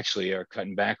 we actually are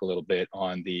cutting back a little bit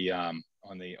on the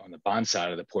bond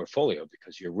side of the portfolio,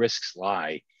 because your risks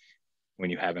lie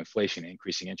when you have inflation,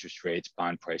 increasing interest rates,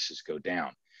 bond prices go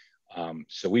down.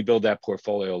 So we build that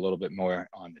portfolio a little bit more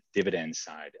on the dividend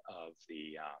side of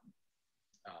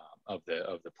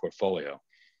the portfolio.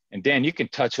 And Dan, you can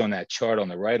touch on that chart on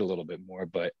the right a little bit more,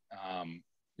 but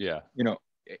yeah,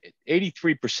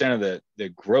 83% of the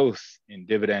growth in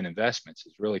dividend investments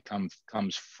is really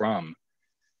comes from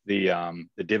the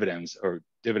dividends, or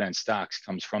dividend stocks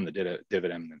comes from the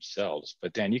dividend themselves.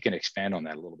 But Dan, you can expand on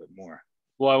that a little bit more.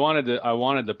 Well, I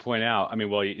wanted to point out. I mean,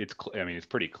 well, it's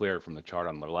pretty clear from the chart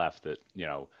on the left that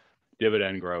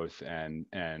dividend growth and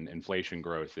inflation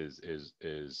growth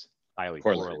is highly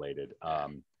correlated.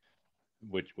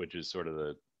 Which is sort of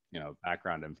the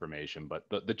background information. But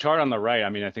the chart on the right, I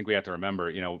mean, I think we have to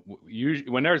remember, usually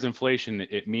when there's inflation,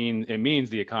 it means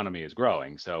the economy is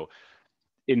growing. So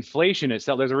inflation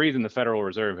itself, there's a reason the Federal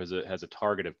Reserve has a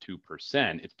target of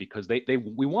 2%. It's because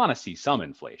we want to see some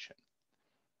inflation.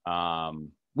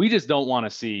 We just don't want to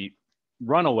see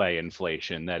runaway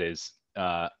inflation that is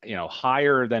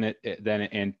higher than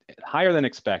higher than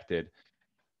expected,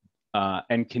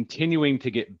 and continuing to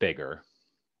get bigger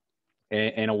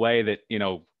in a way that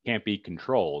can't be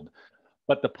controlled.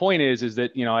 But the point is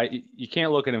that you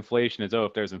can't look at inflation as, oh,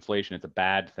 if there's inflation, it's a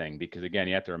bad thing, because again,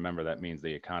 you have to remember that means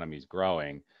the economy is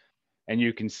growing, and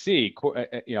you can see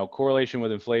correlation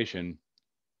with inflation,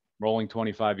 rolling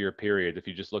 25-year period. If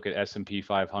you just look at S&P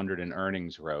 500 and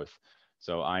earnings growth.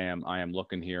 So I am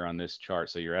looking here on this chart.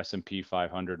 So your S&P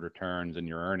 500 returns and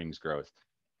your earnings growth,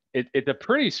 it's a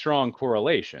pretty strong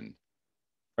correlation,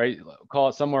 right? Call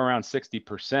it somewhere around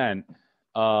 60%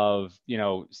 of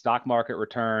stock market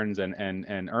returns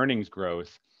and earnings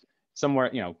growth, somewhere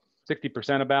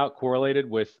 60% about correlated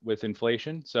with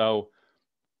inflation. So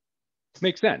it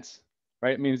makes sense,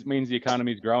 right? It means the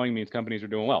economy is growing, means companies are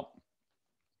doing well.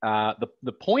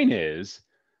 The point is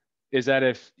that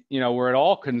if we're at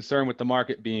all concerned with the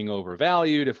market being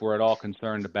overvalued, if we're at all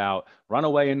concerned about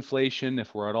runaway inflation,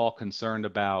 if we're at all concerned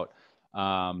about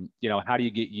how do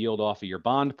you get yield off of your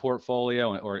bond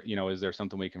portfolio, or is there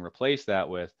something we can replace that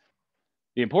with?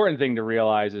 The important thing to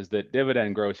realize is that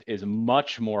dividend growth is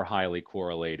much more highly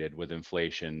correlated with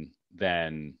inflation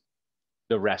than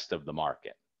the rest of the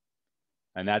market.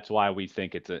 And that's why we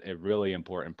think it's a really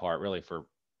important part, really, for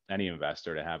any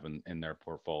investor to have in their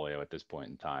portfolio at this point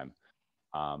in time.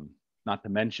 Not to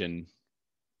mention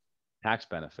tax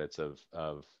benefits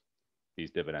of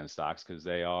these dividend stocks, because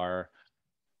they are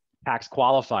tax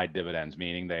qualified dividends,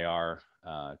 meaning they are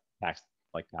taxed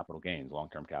like capital gains,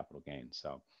 long-term capital gains.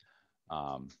 So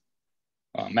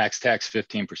max tax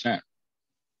 15%,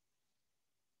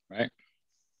 right?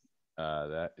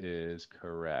 That is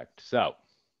correct. So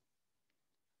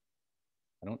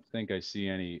I don't think I see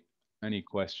any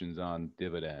questions on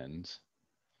dividends,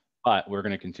 but we're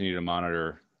going to continue to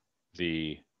monitor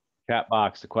the chat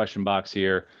box, the question box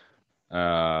here,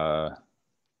 and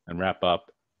wrap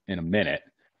up in a minute.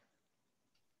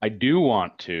 I do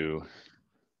want to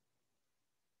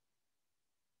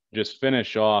just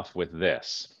finish off with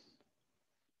this.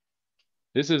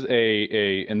 This is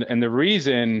and the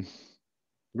reason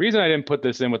I didn't put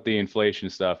this in with the inflation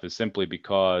stuff is simply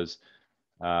because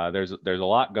there's a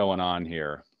lot going on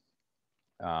here.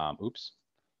 Oops.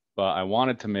 But I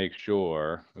wanted to make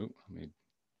sure, let me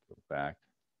go back.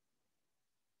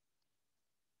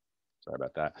 Sorry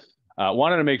about that.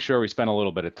 Wanted to make sure we spent a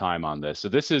little bit of time on this. So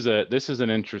this is an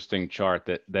interesting chart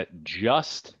that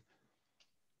just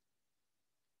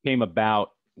came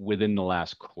about within the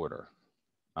last quarter.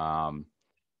 And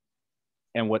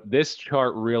what this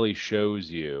chart really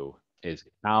shows you is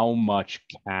how much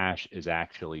cash is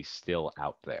actually still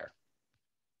out there.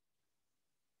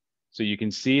 So you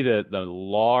can see the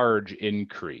large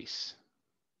increase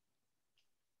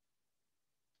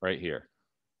right here,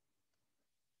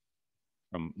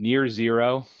 from near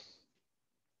zero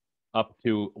up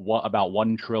to about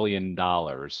 $1 trillion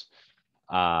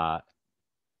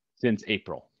since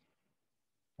April.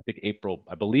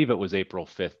 I believe it was April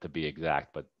 5th to be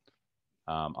exact, but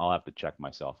I'll have to check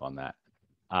myself on that.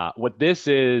 What this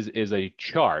is a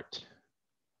chart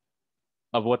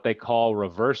of what they call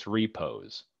reverse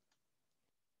repos.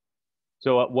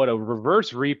 So what a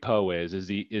reverse repo is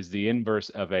the inverse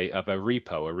of a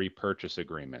repo, a repurchase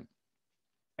agreement.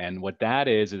 And what that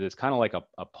is it's kind of like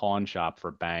a pawn shop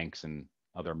for banks and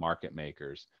other market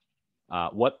makers.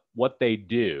 What they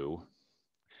do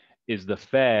is the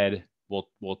Fed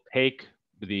will take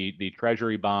the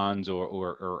treasury bonds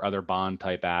or other bond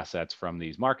type assets from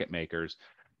these market makers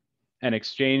and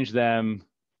exchange them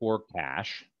for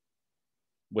cash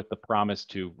with the promise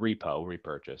to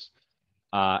repurchase.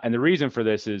 And the reason for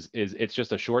this is it's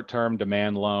just a short-term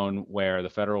demand loan where the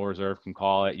Federal Reserve can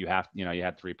call it. You have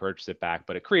to repurchase it back,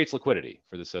 but it creates liquidity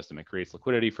for the system. It creates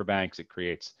liquidity for banks. It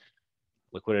creates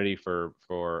liquidity for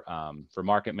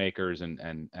market makers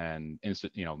and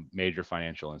major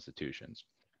financial institutions.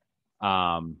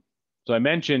 So I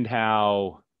mentioned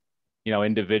how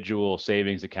individual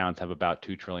savings accounts have about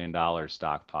 $2 trillion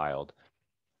stockpiled.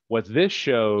 What this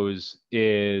shows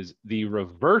is the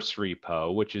reverse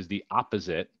repo, which is the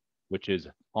opposite, which is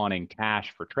pawning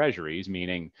cash for treasuries,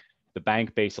 meaning the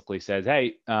bank basically says,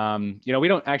 hey, we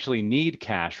don't actually need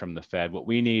cash from the Fed. What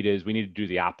we need to do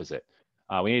the opposite.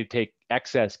 We need to take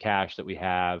excess cash that we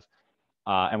have,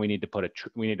 and we need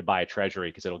to buy a treasury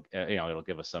because it'll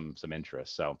give us some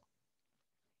interest. So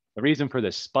the reason for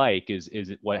this spike is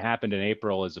what happened in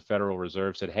April is the Federal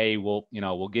Reserve said, hey, we'll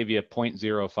give you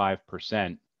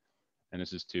 0.05%. And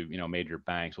this is to major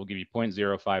banks. We'll give you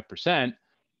 0.05%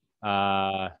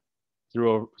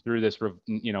 through this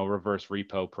reverse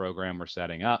repo program we're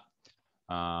setting up.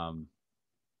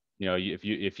 If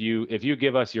you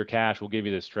give us your cash, we'll give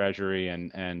you this treasury,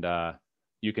 and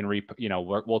you can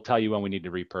we'll tell you when we need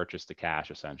to repurchase the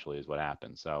cash. Essentially, is what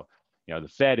happens. So the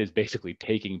Fed is basically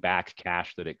taking back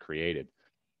cash that it created.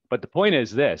 But the point is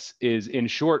this: is in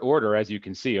short order, as you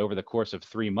can see, over the course of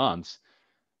 3 months.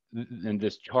 And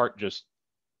this chart just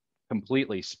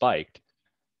completely spiked.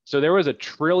 So there was $1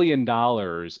 trillion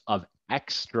of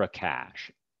extra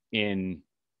cash in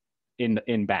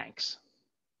banks.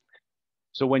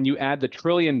 So when you add the $1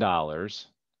 trillion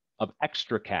of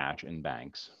extra cash in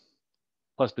banks,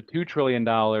 plus the $2 trillion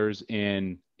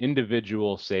in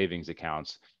individual savings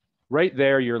accounts, right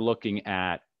there you're looking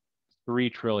at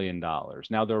 $3 trillion.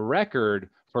 Now the record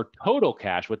for total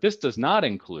cash, what this does not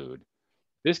include,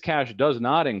 this cash does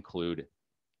not include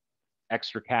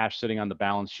extra cash sitting on the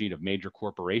balance sheet of major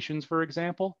corporations, for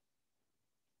example,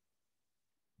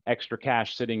 extra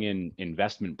cash sitting in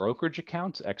investment brokerage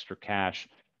accounts, extra cash,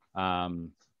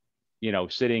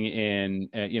 sitting in,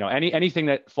 anything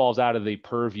that falls out of the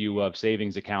purview of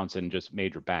savings accounts and just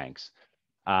major banks.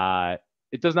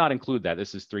 It does not include that.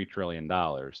 This is $3 trillion.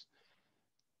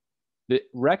 The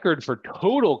record for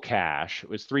total cash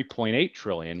was 3.8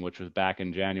 trillion, which was back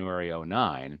in January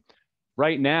 2009.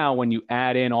 Right now, when you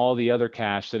add in all the other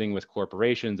cash sitting with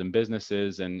corporations and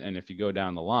businesses, and if you go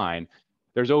down the line,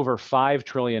 there's over $5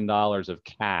 trillion of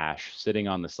cash sitting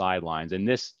on the sidelines. And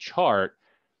this chart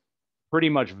pretty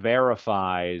much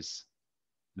verifies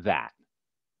that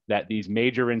these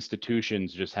major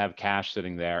institutions just have cash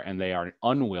sitting there, and they are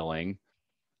unwilling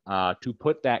to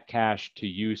put that cash to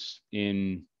use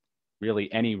in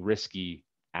really any risky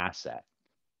asset.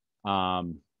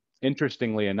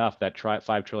 Interestingly enough, that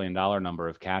 $5 trillion number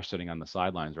of cash sitting on the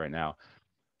sidelines right now,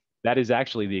 that is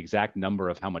actually the exact number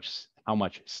of how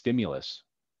much stimulus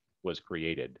was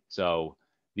created. So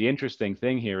the interesting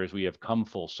thing here is we have come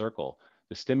full circle.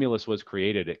 The stimulus was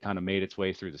created, it kind of made its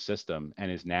way through the system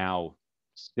and is now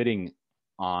sitting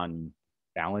on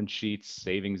balance sheets,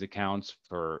 savings accounts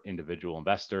for individual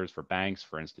investors, for banks,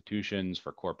 for institutions,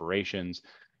 for corporations.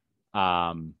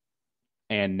 And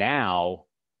now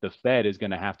the Fed is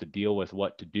going to have to deal with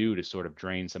what to do to sort of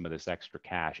drain some of this extra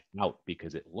cash out,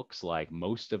 because it looks like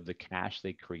most of the cash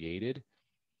they created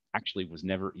actually was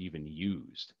never even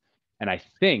used. And I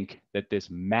think that this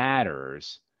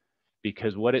matters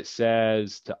because what it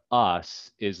says to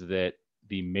us is that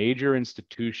the major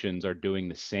institutions are doing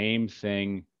the same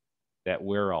thing that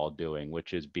we're all doing,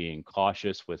 which is being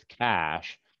cautious with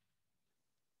cash.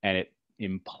 And it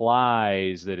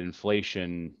implies that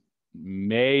inflation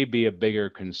may be a bigger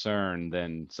concern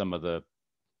than some of the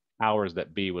powers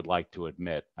that be would like to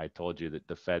admit. I told you that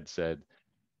the Fed said,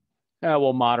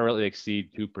 we'll moderately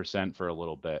exceed 2% for a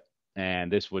little bit.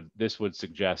 And this would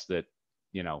suggest that,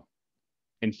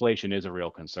 inflation is a real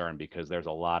concern because there's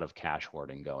a lot of cash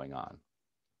hoarding going on.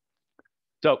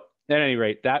 So at any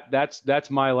rate, that's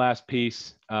my last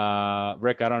piece.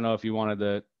 Rick, I don't know if you wanted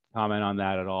to comment on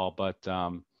that at all, but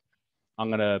I'm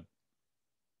gonna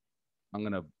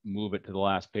move it to the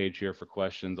last page here for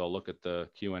questions. I'll look at the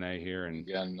Q&A here and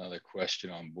got another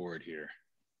question on board here.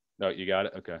 Oh, you got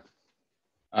it? Okay.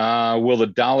 Will the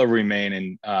dollar remain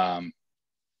in?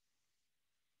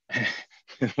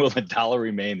 Will the dollar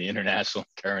remain the international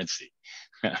currency?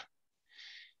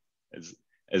 as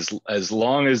as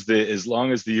long as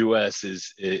the U.S.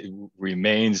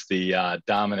 remains the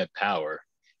dominant power,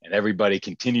 and everybody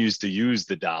continues to use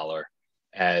the dollar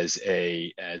as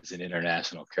an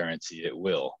international currency, it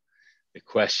will. The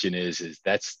question is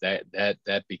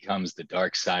that becomes the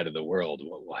dark side of the world.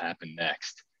 What will happen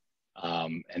next?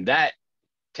 And that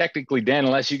technically, Dan,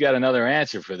 unless you got another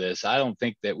answer for this, I don't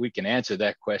think that we can answer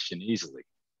that question easily.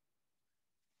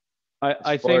 I, As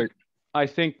I far think, I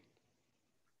think,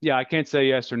 yeah, I can't say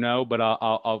yes or no, but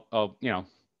I'll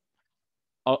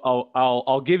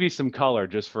give you some color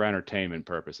just for entertainment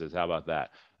purposes. How about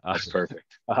that? That's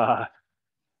perfect. Uh,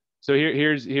 so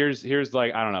here's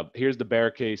like, I don't know, here's the bear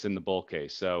case and the bull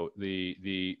case. So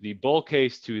the bull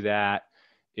case to that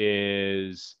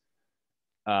is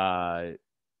uh,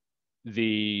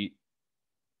 the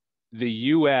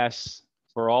U.S.,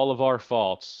 for all of our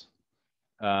faults,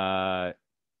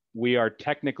 we are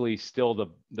technically still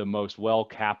the most well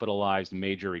capitalized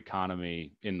major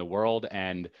economy in the world.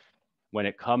 And when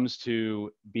it comes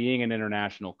to being an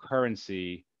international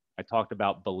currency, I talked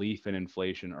about belief in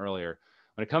inflation earlier.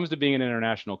 When it comes to being an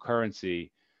international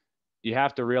currency, you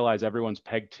have to realize everyone's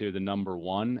pegged to the number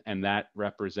one, and that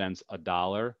represents a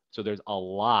dollar. So there's a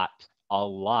lot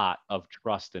of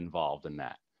trust involved in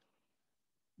that.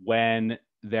 When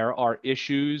there are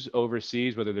issues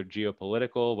overseas, whether they're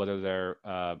geopolitical, whether they're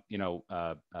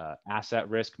asset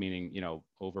risk, meaning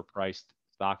overpriced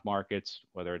stock markets,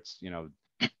 whether it's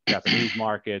Japanese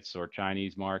markets or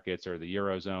Chinese markets or the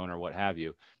Eurozone or what have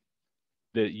you,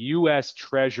 the US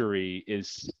Treasury is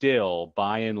still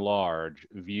by and large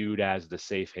viewed as the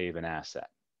safe haven asset.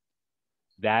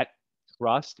 That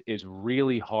trust is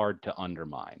really hard to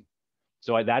undermine.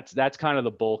 So that's kind of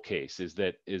the bull case, is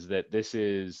that this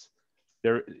is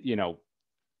there,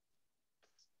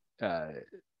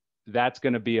 that's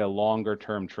going to be a longer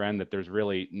term trend, that there's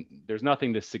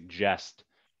nothing to suggest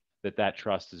that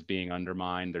trust is being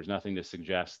undermined. There's nothing to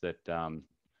suggest that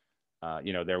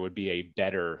there would be a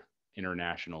better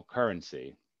international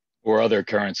currency or other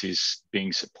currencies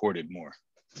being supported more.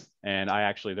 And I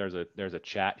actually, there's a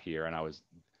chat here, and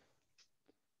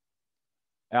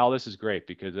Al, this is great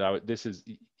because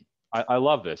I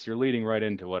love this. You're leading right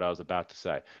into what I was about to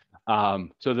say.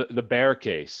 So the bear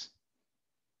case,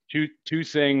 two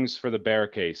things for the bear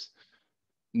case.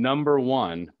 Number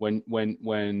one, when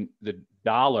the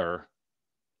dollar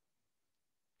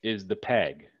is the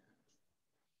peg,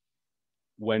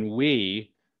 when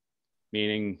we,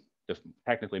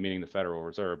 technically meaning the Federal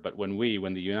Reserve, but when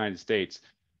the United States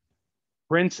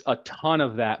prints a ton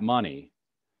of that money,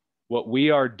 what we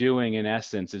are doing in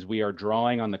essence is we are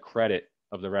drawing on the credit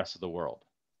of the rest of the world.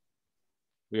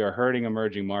 We are hurting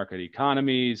emerging market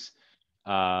economies.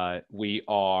 We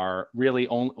are really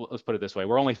only, let's put it this way,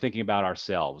 we're only thinking about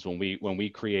ourselves when we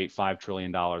create $5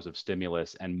 trillion of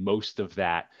stimulus, and most of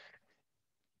that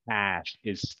cash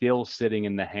is still sitting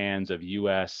in the hands of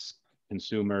US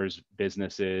consumers,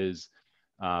 businesses,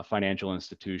 financial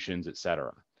institutions, et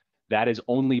cetera. That is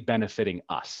only benefiting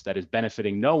us. That is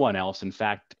benefiting no one else. In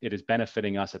fact, it is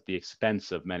benefiting us at the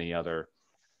expense of many other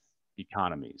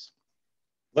economies.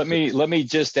 Let me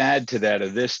just add to that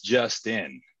of this just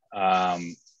in,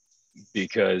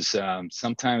 because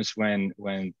sometimes when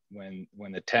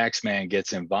the tax man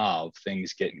gets involved,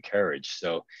 things get encouraged.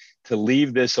 So to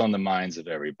leave this on the minds of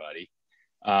everybody,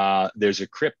 there's a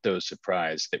crypto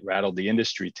surprise that rattled the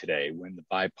industry today when the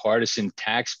bipartisan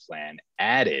tax plan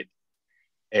added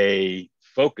a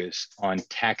focus on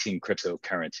taxing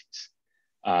cryptocurrencies.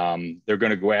 They're going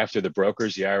to go after the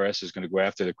brokers. The IRS is going to go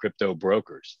after the crypto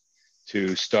brokers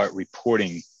to start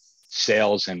reporting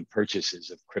sales and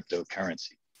purchases of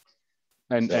cryptocurrency.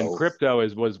 And crypto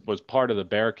was part of the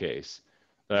bear case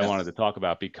that I wanted to talk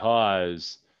about,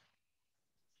 because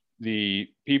the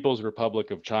People's Republic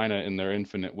of China, in their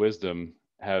infinite wisdom,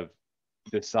 have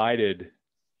decided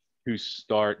to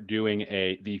start doing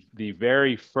the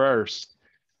very first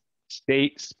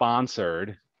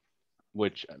state-sponsored,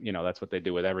 which that's what they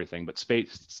do with everything, but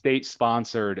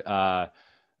state-sponsored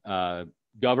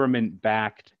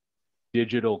government-backed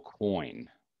digital coin.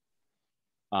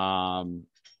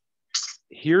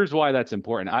 Here's why that's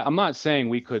important. I'm not saying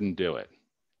we couldn't do it.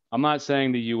 I'm not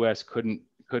saying the U.S. couldn't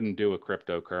do a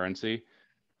cryptocurrency.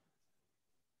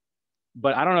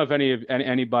 But I don't know if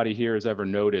anybody here has ever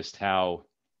noticed how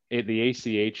the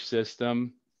ACH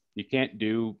system, you can't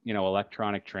do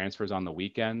electronic transfers on the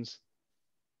weekends.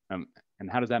 And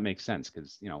how does that make sense?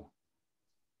 Because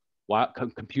Why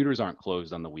computers aren't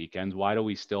closed on the weekends? Why do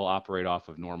we still operate off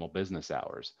of normal business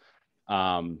hours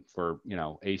for, you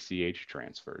know, ACH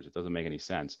transfers? It doesn't make any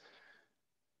sense.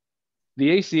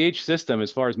 The ACH system,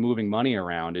 as far as moving money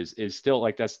around, is still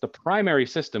like, that's the primary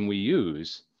system we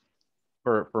use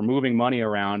for moving money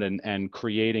around and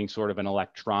creating sort of an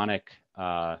electronic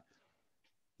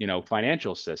you know,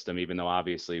 financial system, even though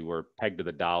obviously we're pegged to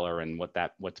the dollar, and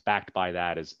what's backed by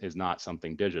that is not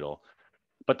something digital.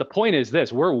 But the point is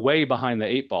this: we're way behind the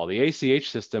 8 ball. The ACH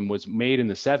system was made in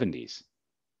the 70s,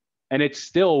 and it's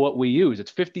still what we use. It's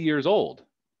 50 years old.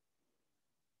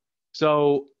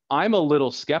 So I'm a little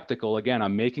skeptical. Again,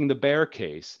 I'm making the bear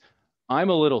case.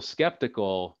 I'm a little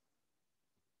skeptical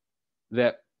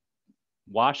that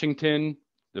Washington,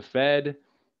 the Fed,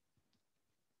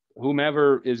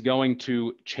 whomever is going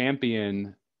to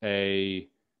champion a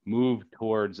move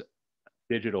towards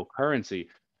digital currency,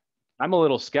 I'm a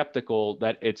little skeptical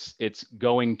that it's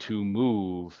going to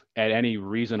move at any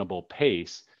reasonable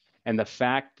pace. And the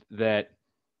fact that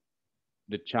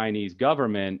the Chinese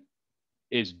government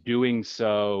is doing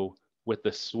so with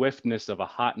the swiftness of a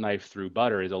hot knife through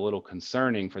butter is a little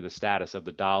concerning for the status of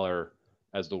the dollar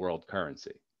as the world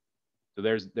currency. So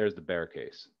there's the bear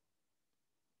case.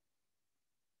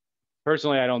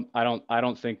 Personally, I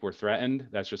don't think we're threatened.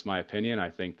 That's just my opinion. I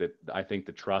think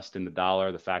the trust in the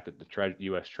dollar, the fact that the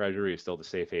U.S. Treasury is still the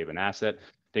safe haven asset, I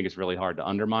think it's really hard to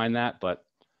undermine that. But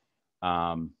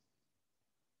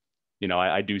you know,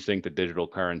 I do think the digital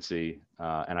currency,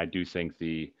 and I do think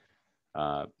the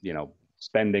you know,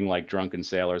 spending like drunken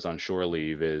sailors on shore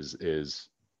leave is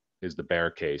the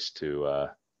bear case to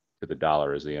the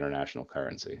dollar as the international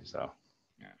currency. So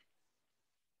Yeah.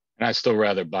 And I still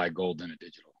rather buy gold than a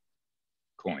digital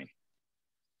coin.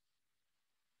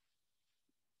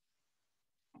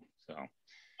 So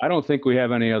I don't think we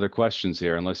have any other questions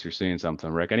here, unless you're seeing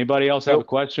something, Rick. Anybody else have a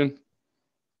question?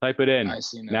 Type it in. I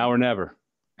see none. Now or never.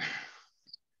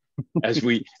 As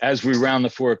we round the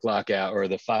 4 o'clock hour, or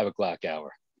the 5 o'clock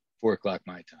hour, 4 o'clock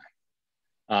my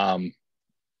time.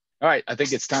 All right, I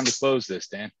think it's time to close this,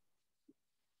 Dan.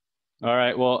 All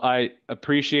right. Well, I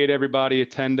appreciate everybody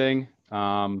attending.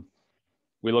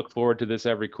 We look forward to this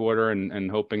every quarter,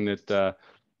 and hoping that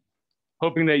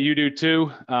you do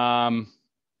too.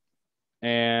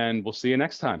 And we'll see you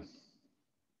next time.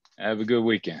 Have a good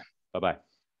weekend. Bye-bye.